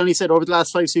 as Johnny said, over the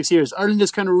last 5-6 years, Ireland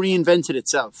has kind of reinvented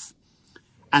itself.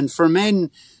 And for men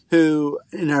who,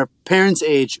 in our parents'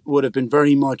 age, would have been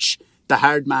very much the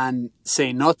hard man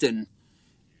say nothing.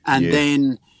 And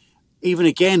then, even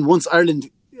again, once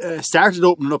Ireland started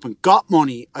opening up and got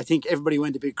money, I think everybody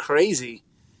went a bit crazy.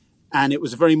 And it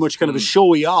was very much kind of a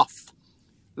showy off.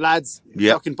 Lads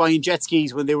fucking buying jet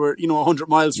skis when they were, you know, 100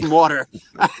 miles from water.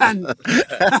 and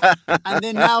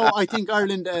then now I think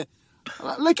Ireland...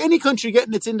 like any country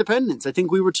getting its independence, I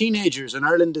think we were teenagers and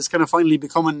Ireland is kind of finally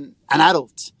becoming an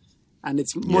adult, and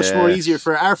it's much more easier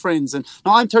for our friends. And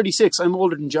now I'm 36, I'm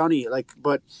older than Johnny,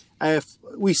 but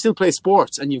we still play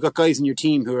sports, and you've got guys in your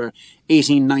team who are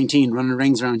 18, 19 running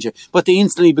rings around you, but they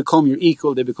instantly become your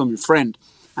equal, they become your friend.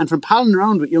 And from palling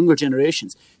around with younger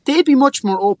generations, they'd be much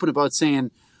more open about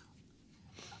saying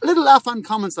a little laugh on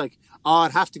comments like, "Oh,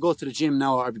 I'd have to go to the gym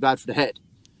now or I'd be bad for the head."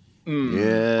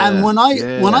 And when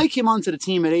I came onto the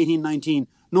team at 18, 19,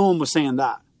 no one was saying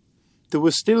that. There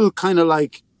was still kind of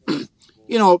like,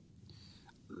 you know,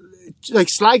 like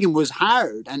slagging was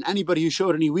hard, and anybody who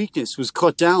showed any weakness was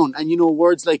cut down. And, you know,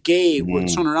 words like gay were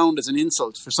thrown around as an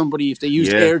insult for somebody if they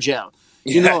used air gel.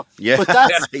 You know, but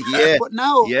that's, but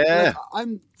now like,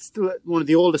 I'm still one of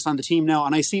the oldest on the team now,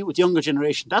 and I see it with younger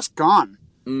generation. That's gone.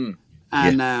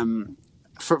 And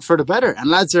for the better. And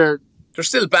lads are... There's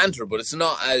still banter, but it's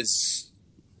not as,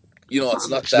 you know, it's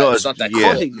not that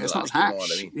cutting. It's not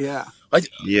harsh. You know what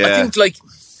I mean? I think, like,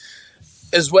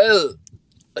 as well,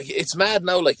 like, it's mad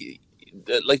now, like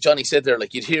Johnny said there,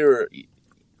 like, you'd hear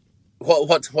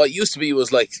what used to be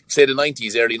was, like, say the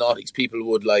 90s, early 90s, people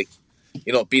would, like,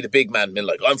 you know, be the big man, being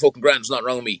like, "I'm fucking grand, there's nothing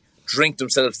wrong with me." drink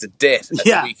themselves to death at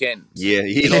the weekend. Yeah,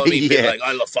 you know what I mean? Like,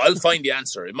 I'll find the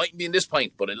answer. It mightn't be in this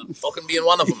pint, but it'll fucking be in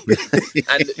one of them.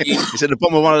 And it's at the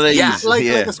bottom of one of these. Yeah, like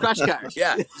a scratch card.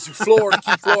 Yeah, you floor and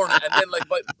keep flooring it, and then like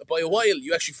by a while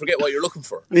you actually forget what you're looking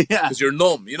for. Yeah, because you're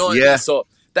numb. You know what I mean? So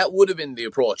that would have been the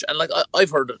approach. And like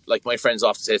I've heard like my friends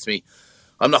often say to me,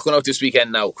 "I'm not going out this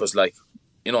weekend now because like."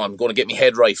 You know, I'm going to get my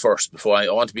head right first before I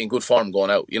want to be in good form going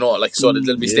out. You know, like so that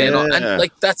they'll be staying on, and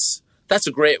like that's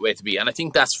a great way to be. And I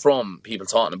think that's from people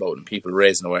talking about it and people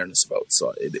raising awareness about it.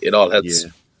 So it all helps. Yeah.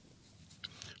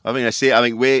 I mean, I see. I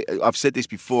think I've said this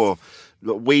before.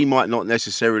 We might not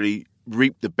necessarily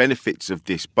reap the benefits of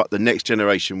this, but the next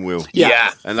generation will.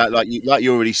 Yeah. And like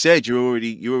you already said, you're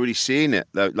already seeing it.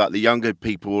 Like the younger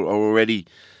people are already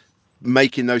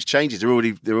making those changes. They're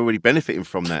already benefiting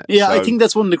from that. Yeah, so I think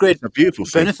that's one of the great beautiful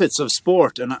benefits of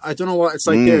sport. And I don't know what it's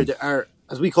like there. There are,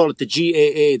 as we call it, the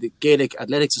GAA, the Gaelic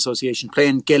Athletics Association,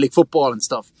 playing Gaelic football and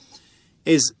stuff,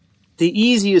 is the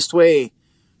easiest way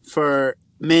for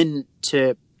men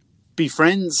to be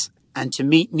friends and to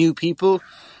meet new people.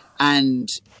 And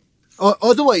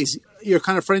otherwise, you're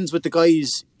kind of friends with the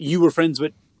guys you were friends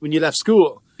with when you left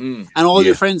school. And all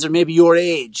your friends are maybe your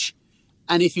age.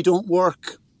 And if you don't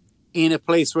work in a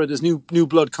place where there's new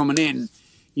blood coming in,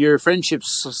 your friendship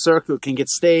circle can get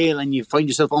stale and you find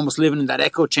yourself almost living in that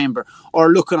echo chamber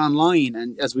or looking online.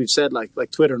 And as we've said, like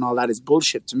Twitter and all that is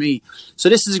bullshit to me. So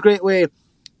this is a great way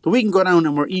that we can go down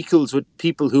and we're equals with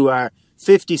people who are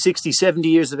 50, 60, 70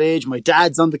 years of age. My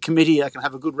dad's on the committee. I can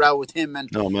have a good row with him and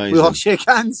we all shake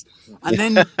hands. And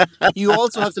then you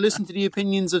also have to listen to the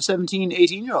opinions of 17,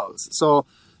 18-year-olds. So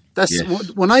that's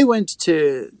when I went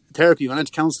to therapy, when I went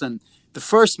to counselling, the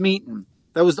first meeting,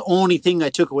 that was the only thing I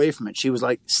took away from it. She was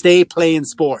like, stay playing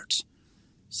sport.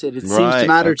 Said it seems to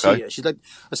matter to you. She's like,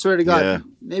 I swear to God,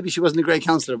 maybe she wasn't a great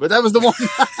counsellor, but that was the one.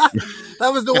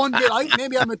 That was the one bit.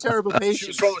 Maybe I'm a terrible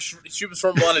patient. She was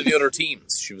from one of the other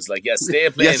teams. She was like, stay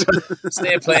playing,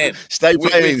 stay playing, stay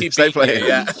playing, stay playing.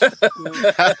 Yeah,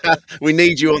 we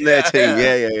need you on their team.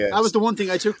 Yeah. That was the one thing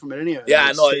I took from it anyway.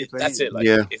 Yeah, no, that's it. Like,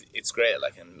 it's great.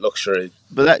 Like, and luxury.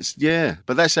 But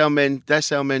that's how men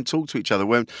talk to each other.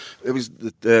 When it was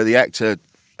the actor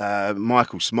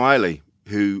Michael Smiley,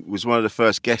 who was one of the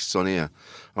first guests on here.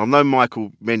 I've known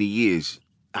Michael many years,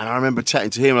 and I remember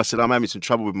chatting to him. I said, I'm having some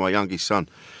trouble with my youngest son.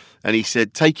 And he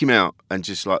said, take him out and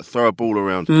just like throw a ball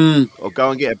around or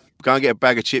go and get a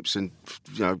bag of chips and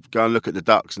go and look at the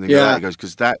ducks. And then go out. He goes,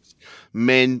 because that's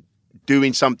men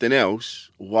doing something else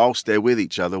whilst they're with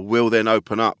each other will then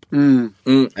open up. And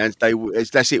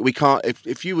that's it. We can't,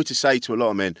 if you were to say to a lot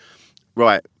of men,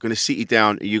 right, going to sit you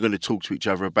down and you're going to talk to each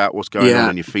other about what's going on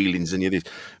and your feelings and your this.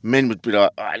 Men would be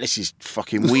like, this is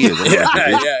fucking weird.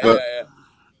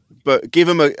 But give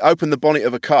them open the bonnet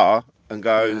of a car and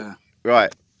go,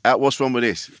 right, what's wrong with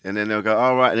this? And then they'll go,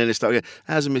 all right. And then they start again,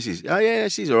 how's the missus? Oh, yeah,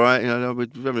 she's all right. We're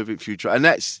having a bit few try. And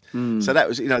that's, so that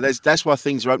was, that's why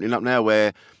things are opening up now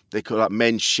where they call like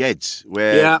men's sheds,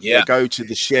 where they go to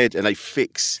the shed and they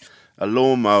fix a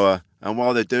lawnmower. And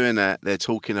while they're doing that, they're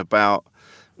talking about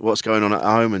what's going on at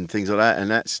home and things like that, and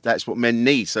that's what men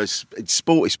need. So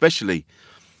sport especially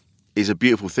is a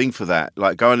beautiful thing for that.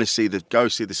 Like go see the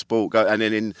sport, and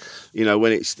then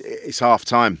when it's half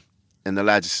time and the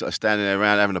lads are standing there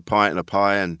around having a pint and a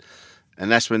pie, and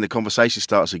that's when the conversation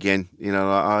starts again.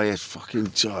 Like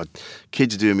fucking God,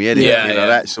 kids are doing me head in.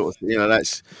 That sort of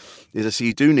that's. So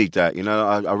you do need that,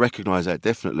 I recognise that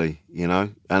definitely,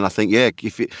 and I think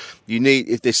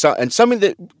if there's something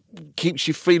that keeps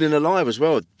you feeling alive as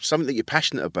well, something that you're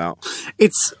passionate about.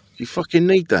 You fucking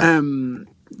need that.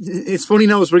 It's funny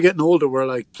now as we're getting older, we're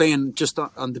like playing just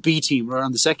on the B team or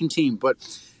on the second team, but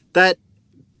that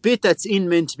bit that's in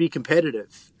men to be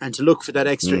competitive and to look for that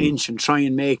extra inch and try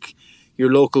and make your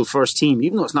local first team,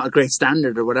 even though it's not a great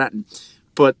standard or whatever.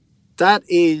 But that's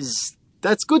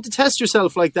good to test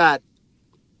yourself like that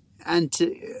and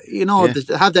to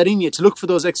to have that in you, to look for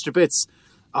those extra bits.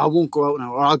 I won't go out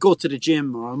now, or I'll go to the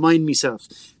gym, or I'll mind myself.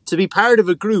 To be part of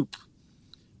a group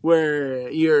where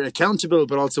you're accountable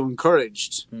but also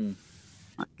encouraged. I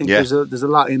think there's a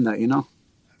lot in that,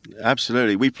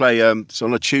 Absolutely. We play so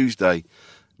on a Tuesday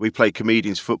we play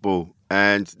comedians football,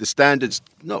 and the standard's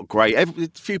not great. A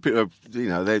few people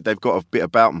they've got a bit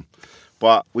about them,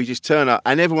 but we just turn up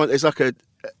and everyone it's like an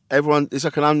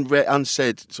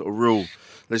unsaid sort of rule.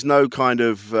 There's no kind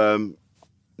of no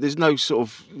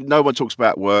one talks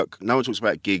about work, no one talks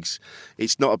about gigs.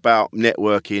 It's not about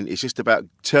networking, it's just about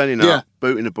turning up,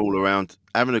 booting the ball around,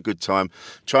 having a good time,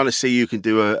 trying to see who can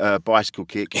do a bicycle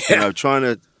kick, trying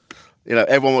to,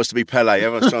 everyone wants to be Pele,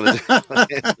 everyone's trying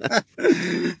to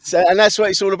do and that's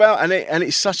what it's all about, and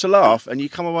it's such a laugh, and you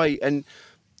come away and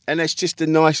it's just a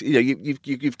nice,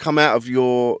 you've come out of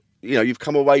your, you've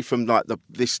come away from like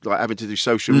having to do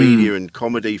social media and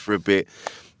comedy for a bit.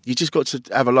 You just got to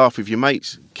have a laugh with your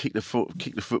mates, kick the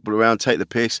football around, take the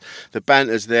piss. The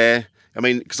banter's there. I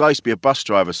mean, because I used to be a bus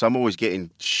driver, so I'm always getting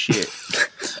shit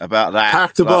about that.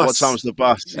 Park the bus. What time's the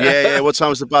bus? Yeah. What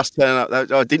time's the bus turning up?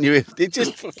 Oh, didn't you? It's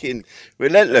just fucking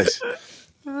relentless.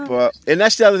 And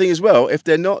that's the other thing as well. If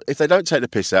they don't take the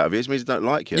piss out of you, it means they don't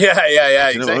like you. Yeah,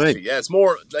 you know exactly. what I mean? Yeah, it's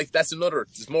more like that's another.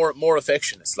 It's more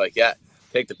affection. It's like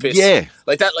take the piss. Yeah,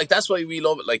 like that. Like that's why we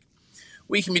love it. Like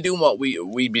we can be doing what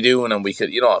we'd be doing, and we could,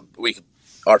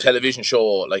 our television show,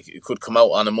 like it could come out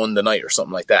on a Monday night or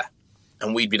something like that,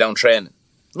 and we'd be down training.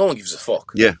 No one gives a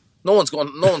fuck. Yeah. No one's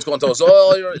going to us.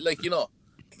 Oh, you're like,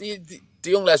 the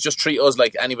young lads just treat us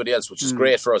like anybody else, which is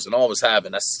great for us and always have.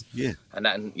 And that's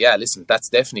listen, that's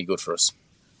definitely good for us.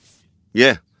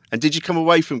 Yeah. And did you come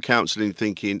away from counselling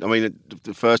thinking? I mean,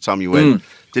 the first time you went,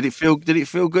 did it feel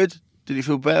good? Did it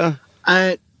feel better?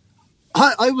 I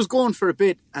was going for a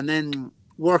bit, and then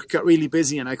work got really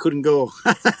busy, and I couldn't go.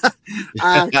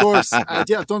 Of course, I've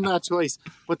done that twice.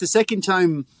 But the second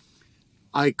time,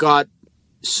 I got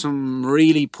some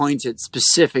really pointed,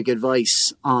 specific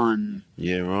advice on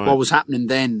what was happening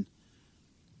then,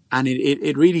 and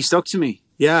it really stuck to me.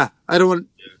 Yeah, I don't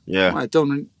want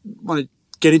to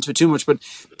get into it too much, but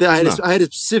I had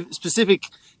a specific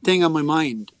thing on my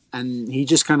mind, and he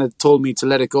just kind of told me to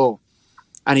let it go,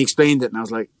 and he explained it, and I was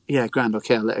like, yeah, grand,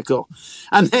 okay, I'll let it go.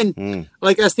 And then,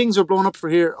 like, as things are blowing up for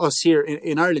us here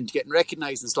in Ireland, getting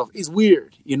recognised and stuff is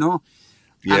weird, Yeah.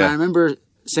 And I remember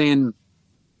saying,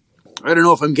 I don't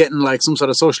know if I'm getting like some sort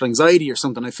of social anxiety or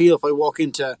something. I feel if I walk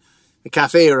into a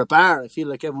cafe or a bar, I feel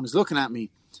like everyone is looking at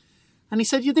me. And he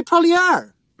said, yeah, they probably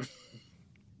are.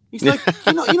 He's like,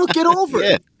 get over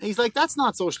it. He's like, that's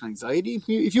not social anxiety.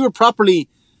 If you were properly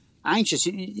anxious,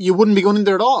 you wouldn't be going in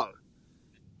there at all.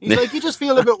 He's like, you just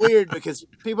feel a bit weird because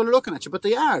people are looking at you, but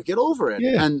they are. Get over it.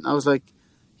 Yeah. And I was like,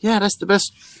 yeah, that's the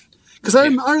best. Because I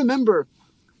remember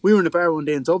we were in a bar one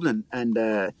day in Dublin,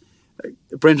 and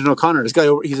Brendan O'Connor, this guy,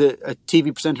 he's a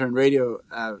TV presenter and radio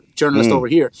journalist over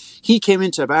here. He came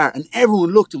into a bar and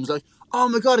everyone looked and was like, oh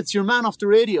my God, it's your man off the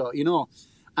radio,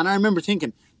 And I remember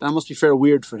thinking, that must be fair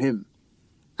weird for him.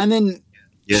 And then,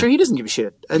 sure, he doesn't give a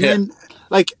shit. And then,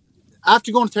 like,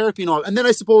 after going to therapy and all, and then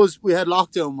I suppose we had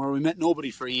lockdown where we met nobody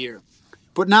for a year.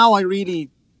 But now I really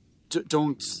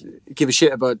don't give a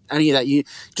shit about any of that. You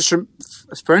just,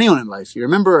 for anyone in life, you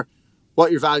remember what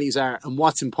your values are and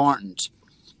what's important.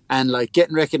 And like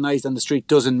getting recognised on the street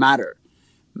doesn't matter.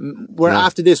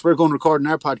 After this, we're going recording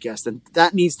our podcast, and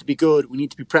that needs to be good. We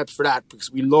need to be prepped for that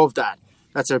because we love that.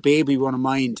 That's our baby. We want to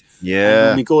mind. Yeah. And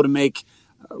when we go to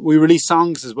we release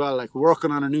songs as well. Like we're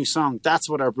working on a new song. That's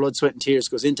what our blood, sweat, and tears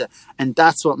goes into, and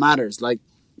that's what matters. Like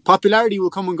popularity will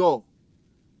come and go,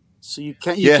 so you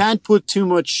can't put too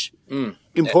much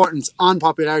importance on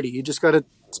popularity. You just got to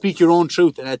speak your own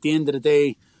truth, and at the end of the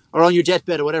day, or on your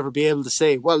deathbed or whatever, be able to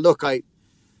say, "Well, look,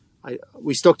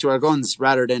 we stuck to our guns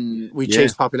rather than we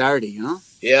chased popularity,"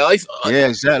 Yeah,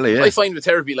 exactly. Yeah. I find with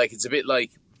therapy, like it's a bit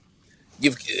like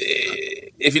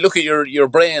if you look at your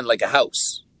brain like a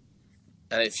house,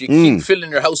 and if you keep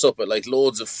filling your house up with like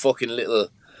loads of fucking little,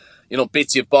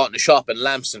 bits you've bought in the shop and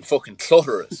lamps and fucking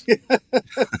clutter it,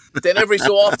 then every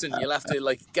so often you'll have to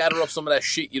like gather up some of that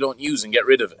shit you don't use and get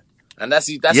rid of it. And that's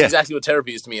exactly what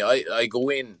therapy is to me. I go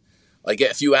in. I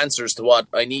get a few answers to what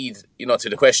I need, to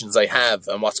the questions I have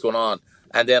and what's going on.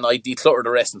 And then I declutter the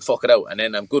rest and fuck it out. And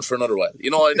then I'm good for another while.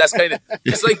 That's kind of,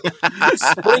 it's like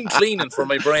spring cleaning for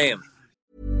my brain.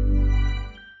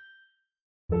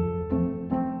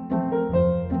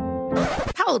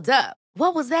 Hold up.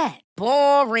 What was that?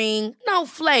 Boring. No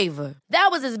flavor. That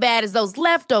was as bad as those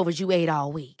leftovers you ate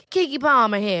all week. Keke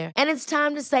Palmer here. And it's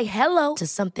time to say hello to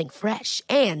something fresh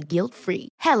and guilt-free.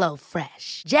 Hello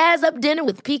Fresh. Jazz up dinner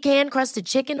with pecan-crusted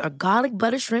chicken or garlic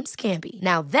butter shrimp scampi.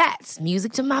 Now that's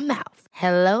music to my mouth.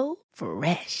 Hello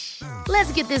Fresh.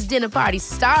 Let's get this dinner party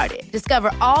started.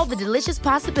 Discover all the delicious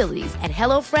possibilities at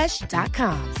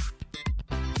HelloFresh.com.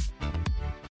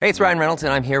 Hey, it's Ryan Reynolds,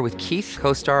 and I'm here with Keith,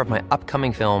 co-star of my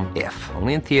upcoming film, If,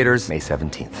 only in theaters May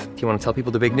 17th. Do you want to tell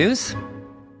people the big news?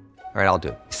 All right, I'll do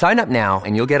it. Sign up now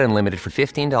and you'll get unlimited for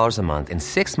 $15 a month and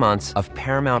 6 months of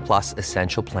Paramount Plus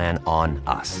Essential Plan on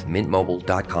us.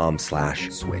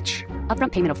 MintMobile.com/switch.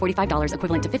 Upfront payment of $45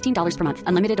 equivalent to $15 per month.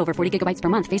 Unlimited over 40 gigabytes per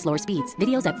month. Face lower speeds.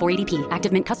 Videos at 480p.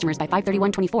 Active Mint customers by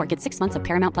 531.24 get 6 months of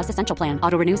Paramount Plus Essential Plan.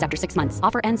 Auto renews after 6 months.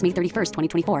 Offer ends May 31st,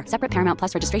 2024. Separate Paramount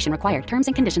Plus registration required. Terms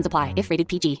and conditions apply if rated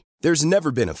PG. There's never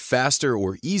been a faster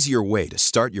or easier way to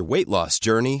start your weight loss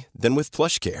journey than with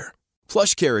PlushCare.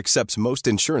 PlushCare accepts most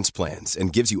insurance plans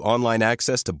and gives you online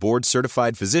access to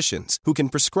board-certified physicians who can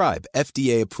prescribe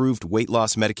FDA-approved weight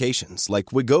loss medications like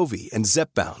Wegovy and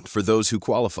Zepbound for those who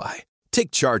qualify.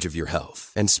 Take charge of your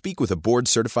health and speak with a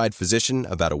board-certified physician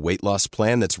about a weight loss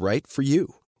plan that's right for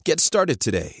you. Get started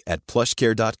today at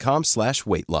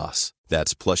plushcare.com/weight-loss.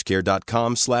 That's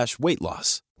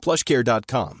plushcare.com/weight-loss.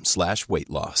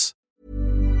 plushcare.com/weight-loss.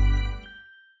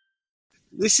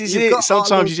 This is it.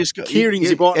 Sometimes you just got keyrings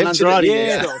you bought in Andrade.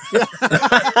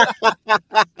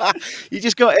 You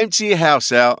just got to empty your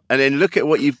house out and then look at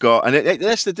what you've got. And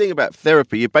that's the thing about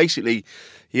therapy. You basically,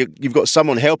 you've got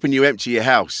someone helping you empty your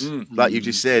house, like you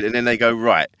just said, and then they go,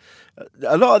 right,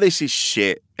 a lot of this is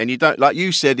shit. And you don't, like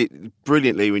you said it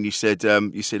brilliantly when you said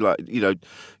like,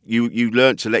 you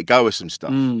learned to let go of some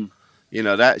stuff.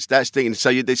 That's thinking.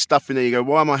 So there's stuff in there. You go,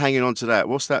 why am I hanging on to that?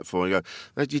 What's that for? And you go,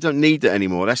 you don't need that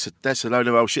anymore. That's a load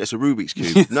of old shit. That's a Rubik's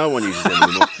cube. No one uses them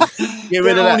anymore. Get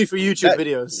rid of that. Only for YouTube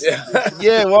videos.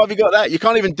 Yeah, why have you got that? You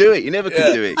can't even do it. You never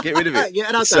can do it. Get rid of it. Get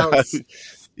it out the house.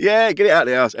 Yeah, get it out of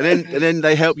the house, and then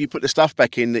they help you put the stuff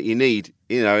back in that you need.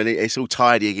 And it's all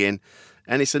tidy again,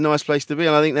 and it's a nice place to be.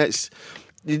 And I think that's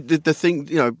the thing.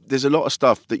 There's a lot of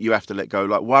stuff that you have to let go,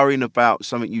 like worrying about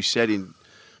something you said in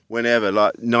whenever,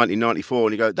 like 1994,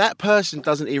 and you go, that person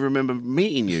doesn't even remember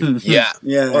meeting you.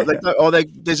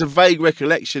 There's a vague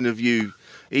recollection of you.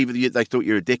 Either they thought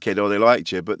you were a dickhead or they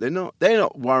liked you, but they're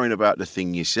not worrying about the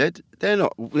thing you said. They're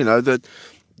not,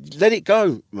 let it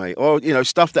go, mate. Or,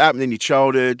 stuff that happened in your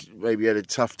childhood, maybe you had a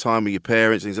tough time with your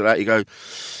parents, things like that. You go,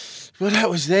 well, that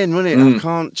was then, wasn't it? I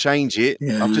can't change it.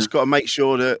 Yeah. I've just got to make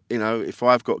sure that, if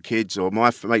I've got kids or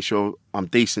make sure I'm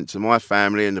decent to my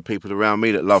family and the people around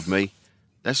me that love me.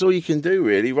 That's all you can do,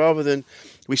 really, rather than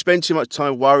we spend too much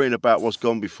time worrying about what's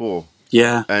gone before.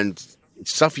 Yeah. And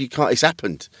stuff it's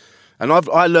happened. And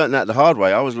I learned that the hard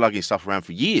way. I was lugging stuff around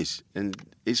for years. And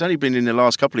it's only been in the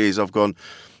last couple of years I've gone,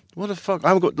 what the fuck? I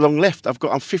haven't got long left.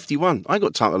 I'm 51. I ain't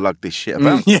got time to lug this shit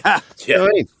about. You know what I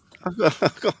mean?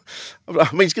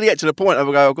 It's going to get to the point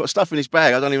I've got stuff in this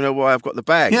bag. I don't even know why I've got the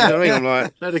bag. Yeah, you know what I mean? I'm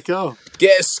like, let it go.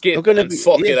 Get a skip and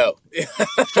fuck it up.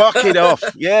 Fuck it off.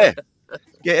 Yeah.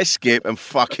 Get a skip and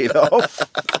fuck it off.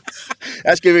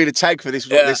 That's going to be the tag for this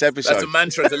episode. That's a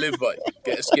mantra to live by.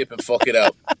 Get a skip and fuck it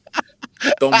out.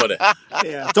 Done with it.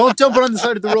 Yeah. Don't dump it on the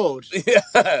side of the road.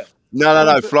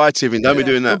 No. Fly tipping. Don't be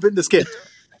doing that. Dump in the skip.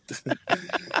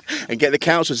 And get the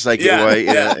council to take it away.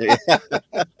 Yeah.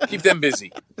 Keep them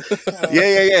busy.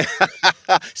 Yeah.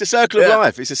 It's a circle of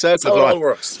life. It's a circle of life.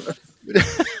 That's how it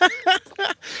all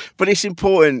works. But it's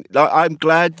important. I'm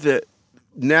glad that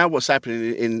now what's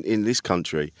happening in this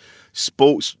country,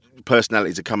 sports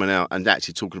personalities are coming out and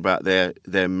actually talking about their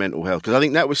mental health. Because I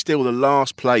think that was still the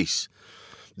last place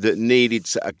that needed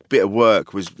a bit of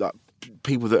work, was like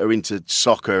people that are into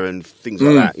soccer and things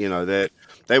like that.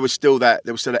 There was still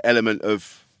an element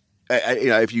of,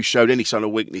 if you showed any sign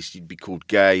of weakness, you'd be called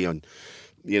gay, and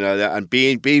and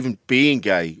being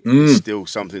gay is still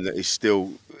something that is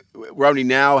still. We're only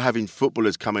now having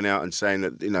footballers coming out and saying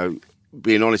that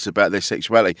being honest about their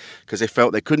sexuality because they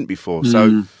felt they couldn't before.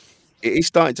 So it is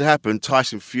starting to happen.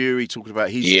 Tyson Fury talking about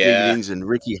his feelings, and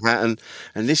Ricky Hatton,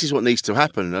 and this is what needs to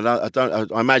happen. And I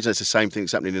imagine that's the same thing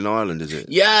that's happening in Ireland, is it?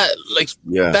 Yeah,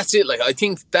 that's it. Like, I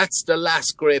think that's the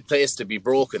last great place to be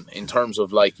broken in terms of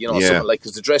something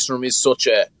because the dressing room is such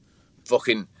a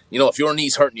fucking, if your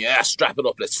knee's hurting you, strap it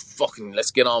up.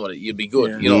 Let's get on with it. You'll be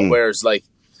good. Whereas I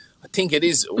think it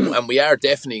is, and we are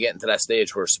definitely getting to that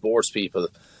stage where sports people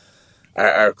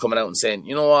are coming out and saying,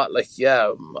 you know what,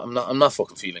 I'm not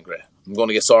fucking feeling great. I'm going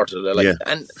to get sorted.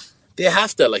 And they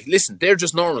have to, listen, they're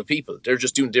just normal people. They're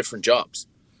just doing different jobs.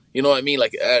 You know what I mean?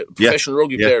 Like a professional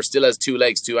rugby player still has 2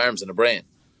 legs, 2 arms, and a brain.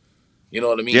 You know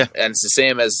what I mean? Yeah. And it's the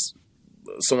same as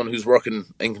someone who's working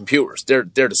in computers. They're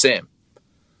the same.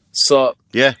 So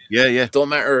don't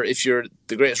matter if you're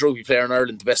the greatest rugby player in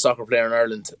Ireland, the best soccer player in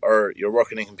Ireland, or you're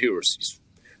working in computers.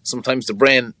 Sometimes the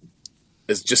brain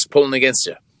is just pulling against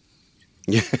you.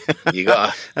 Yeah, you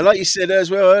got. And like you said as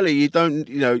well earlier, you don't,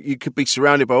 you could be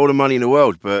surrounded by all the money in the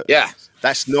world, but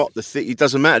that's not the thing. It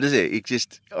doesn't matter, does it? It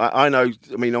just, I know.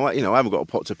 I mean, I haven't got a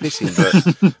pot to piss in,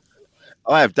 but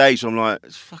I have days where I'm like,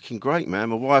 it's fucking great, man.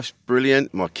 My wife's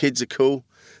brilliant. My kids are cool.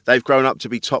 They've grown up to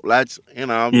be top lads. You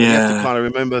have to kind of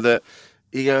remember that.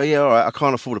 You go, all right, I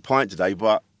can't afford a pint today,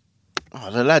 but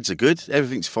the lads are good.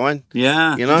 Everything's fine.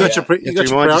 Yeah, you got your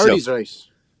priorities right.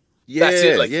 Yeah, that's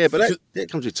it, but that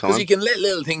comes with time. Because you can let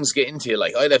little things get into you.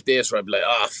 Like, I'd have days where I'd be like,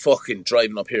 fucking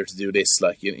driving up here to do this.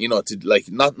 Like, not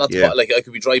to, I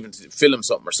could be driving to film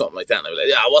something or something like that. And I'd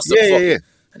be like, what's the fuck? Yeah.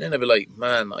 And then I'd be like,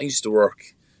 man, I used to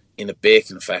work in a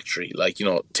bacon factory, like, you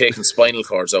know, taking spinal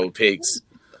cords out of pigs.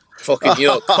 Fucking, you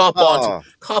know, cop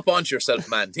onto yourself,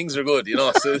 man. Things are good, you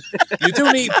know. So you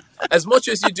do need, as much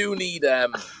as you do need,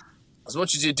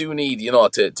 you know,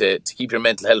 to keep your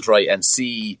mental health right and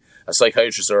see a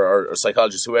psychiatrist or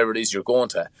psychologist, whoever it is you're going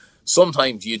to.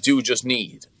 Sometimes you do just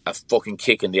need a fucking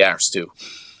kick in the arse too.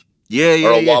 Yeah,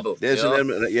 or a wobble. There's an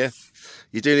element of that, yeah.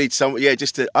 You do need someone,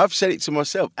 I've said it to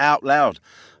myself out loud.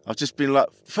 I've just been like,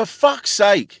 for fuck's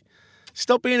sake,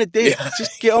 stop being a dick. Yeah.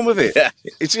 Just get on with it. Yeah.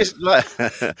 It's just like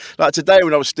today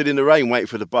when I was stood in the rain waiting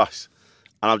for the bus,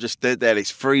 and I'm just stood there, it's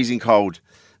freezing cold,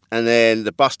 and then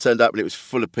the bus turned up and it was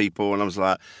full of people, and I was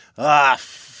like,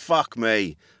 fuck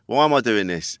me. Why am I doing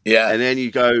this? Yeah. And then you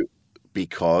go,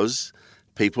 because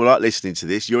people like listening to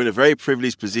this. You're in a very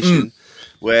privileged position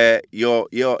where you're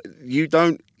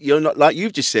not, like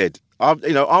you've just said.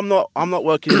 I'm not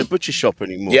working in a butcher shop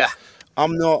anymore. Yeah.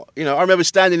 I'm not, I remember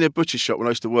standing in a butcher shop when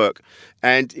I used to work,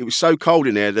 and it was so cold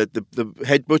in there that the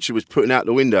head butcher was putting out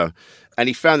the window, and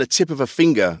he found the tip of a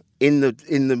finger in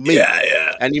the meat.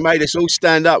 Yeah. And he made us all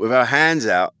stand up with our hands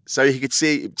out so he could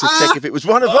see to check if it was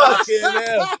one of us.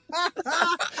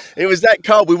 It was that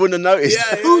cold, we wouldn't have noticed.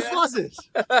 Whose was it?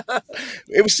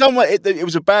 It was somewhere. It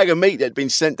was a bag of meat that had been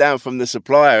sent down from the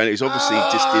supplier, and it was obviously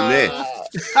just in there.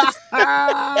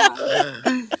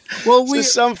 Well, so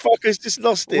some fuckers just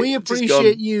lost it. We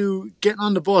appreciate you getting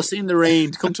on the bus in the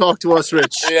rain to come talk to us,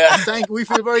 Rich. Yeah, we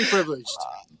feel very privileged.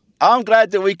 I'm glad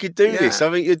that we could do this.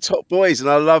 I think you're top boys, and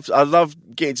I love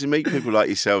getting to meet people like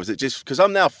yourselves. That just because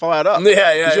I'm now fired up.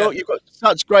 Yeah. You've got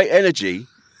such great energy.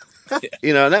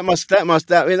 You know, and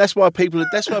that's why people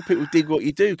dig what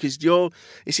you do, because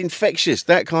it's infectious.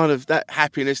 That kind of that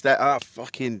happiness, that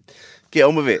fucking get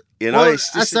on with it. You know, well,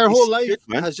 that's their whole life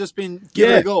has just been give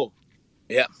it a go.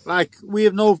 Yeah, like we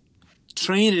have no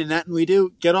training in that, and we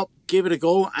do get up, give it a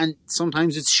go, and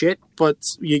sometimes it's shit, but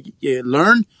you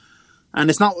learn. And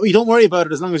it's not, you don't worry about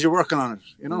it as long as you're working on it,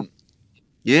 you know?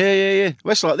 Yeah.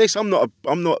 Well, it's like this. I'm not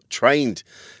trained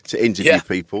to interview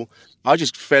people. I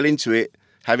just fell into it,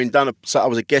 having I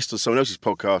was a guest on someone else's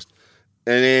podcast,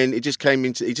 and then it just became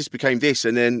this.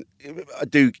 And then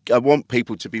I want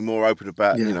people to be more open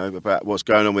about, about what's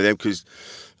going on with them, because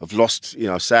I've lost,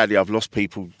 sadly, I've lost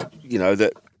people,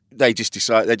 that they just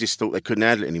thought they couldn't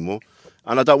handle it anymore.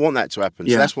 And I don't want that to happen.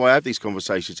 So that's why I have these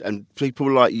conversations. And people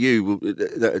like you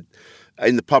that are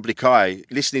in the public eye,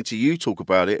 listening to you talk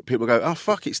about it, people go, oh,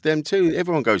 fuck, it's them too.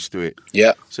 Everyone goes through it.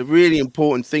 Yeah. It's a really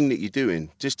important thing that you're doing,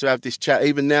 just to have this chat.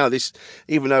 Even though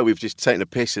we've just taken a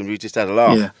piss and we've just had a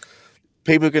laugh,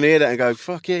 people are going to hear that and go,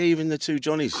 fuck yeah, even the two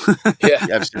Johnnies you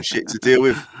have some shit to deal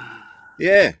with.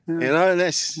 Yeah, and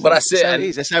that's it.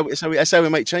 That's how we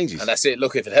make changes. And that's it.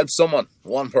 Look, if it helps one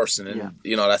person, and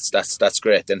that's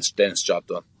great. Then it's job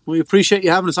done. We appreciate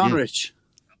you having us on, Rich.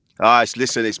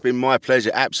 Listen, it's been my pleasure,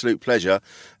 absolute pleasure.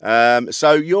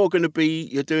 So you're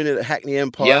doing it at Hackney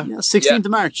Empire. Yeah, 16th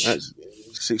of March.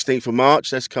 16th of March.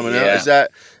 That's coming out.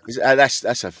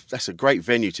 That's a great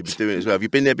venue to be doing as well. Have you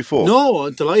been there before? No,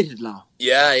 I'm delighted now.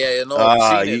 Yeah. No,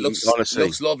 I've seen it.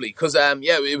 Looks lovely. Because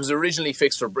it was originally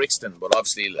fixed for Brixton, but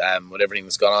obviously, with everything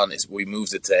that's gone on, we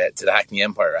moved it to the Hackney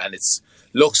Empire, and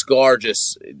looks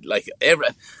gorgeous. Like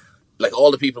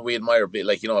all the people we admire,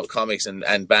 comics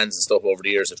and bands and stuff over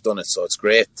the years have done it. So it's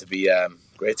great to be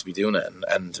doing it,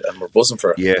 and we're buzzing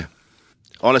for it. Yeah,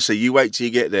 honestly, you wait till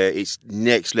you get there. It's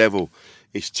next level.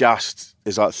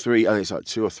 There's like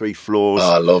 2 or 3 floors.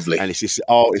 Oh, lovely. And it's this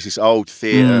old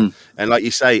theatre. And like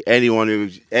you say,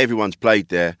 everyone's played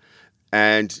there.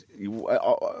 And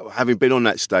having been on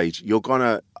that stage,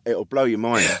 it'll blow your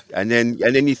mind. And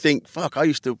then you think, fuck, I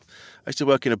used to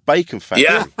work in a bacon factory.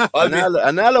 Yeah. I'll be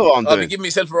giving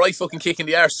myself a right fucking kick in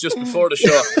the arse just before the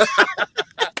show.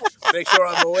 Make sure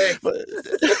I'm awake. But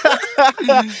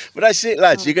that's it,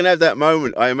 lads. You're going to have that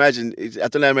moment, I imagine. I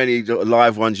don't know how many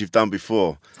live ones you've done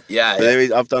before. Yeah.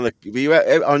 I've done I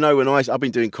know I've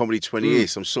been doing comedy 20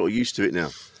 years, so I'm sort of used to it now.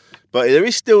 But there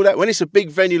is still that, when it's a big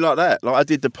venue like that, like I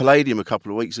did the Palladium a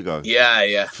couple of weeks ago.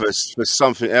 Yeah. For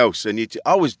something else. And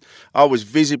I was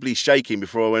visibly shaking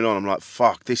before I went on. I'm like,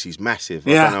 fuck, this is massive.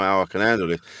 I don't know how I can handle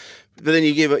this. But then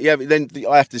then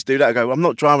I have to do that. I go, I'm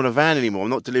not driving a van anymore. I'm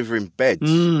not delivering beds.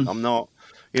 I'm not,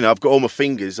 I've got all my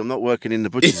fingers. I'm not working in the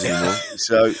butchers anymore.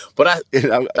 So, but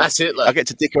that's it. Like, I get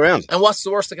to dick around. And what's the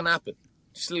worst that can happen?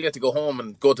 You still get to go home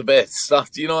and go to bed.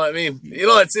 Stuff. Do you know what I mean?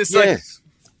 It's just like,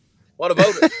 what about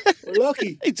it? We're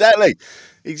lucky. Exactly.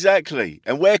 Exactly.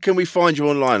 And where can we find you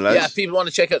online, lads? Yeah, if people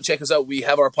want to check us out, we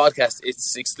have our podcast.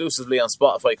 It's exclusively on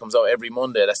Spotify. It comes out every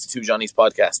Monday. That's the Two Johnnies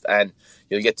podcast. And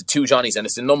you'll get the Two Johnnies, and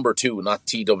it's the number 2, not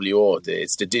TWO.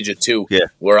 It's the digit 2. Yeah.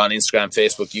 We're on Instagram,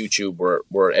 Facebook, YouTube.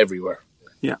 We're everywhere.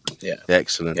 Yeah.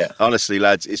 Excellent. Yeah. Honestly,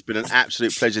 lads, it's been an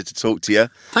absolute pleasure to talk to you.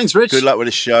 Thanks, Rich. Good luck with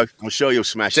the show. I'm sure you'll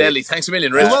smash it. Deadly. Thanks a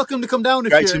million, Rich. You're welcome to come down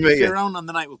if you're around on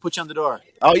the night. We'll put you on the door.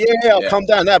 Oh, yeah, I'll come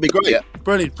down. That'd be great. Yeah.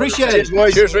 Brilliant. Appreciate it. Cheers,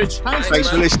 boys. Cheers, Rich. Thanks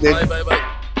for listening.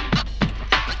 Bye.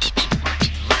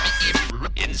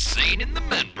 Insane in the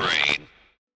membrane.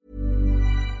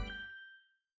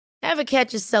 Ever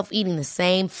catch yourself eating the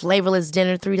same flavorless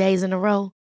dinner 3 days in a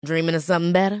row? Dreaming of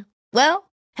something better?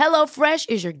 Well, HelloFresh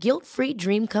is your guilt-free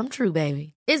dream come true,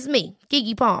 baby. It's me,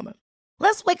 Keke Palmer.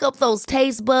 Let's wake up those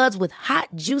taste buds with hot,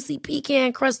 juicy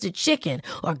pecan-crusted chicken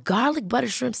or garlic butter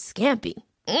shrimp scampi.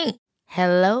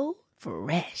 Hello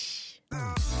Fresh.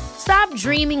 Stop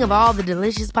dreaming of all the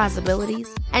delicious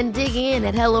possibilities and dig in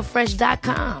at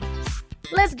HelloFresh.com.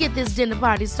 Let's get this dinner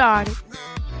party started.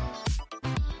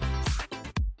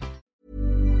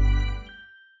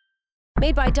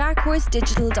 Made by darkhorse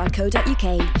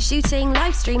digital.co.uk. Shooting,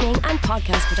 live streaming and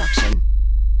podcast production.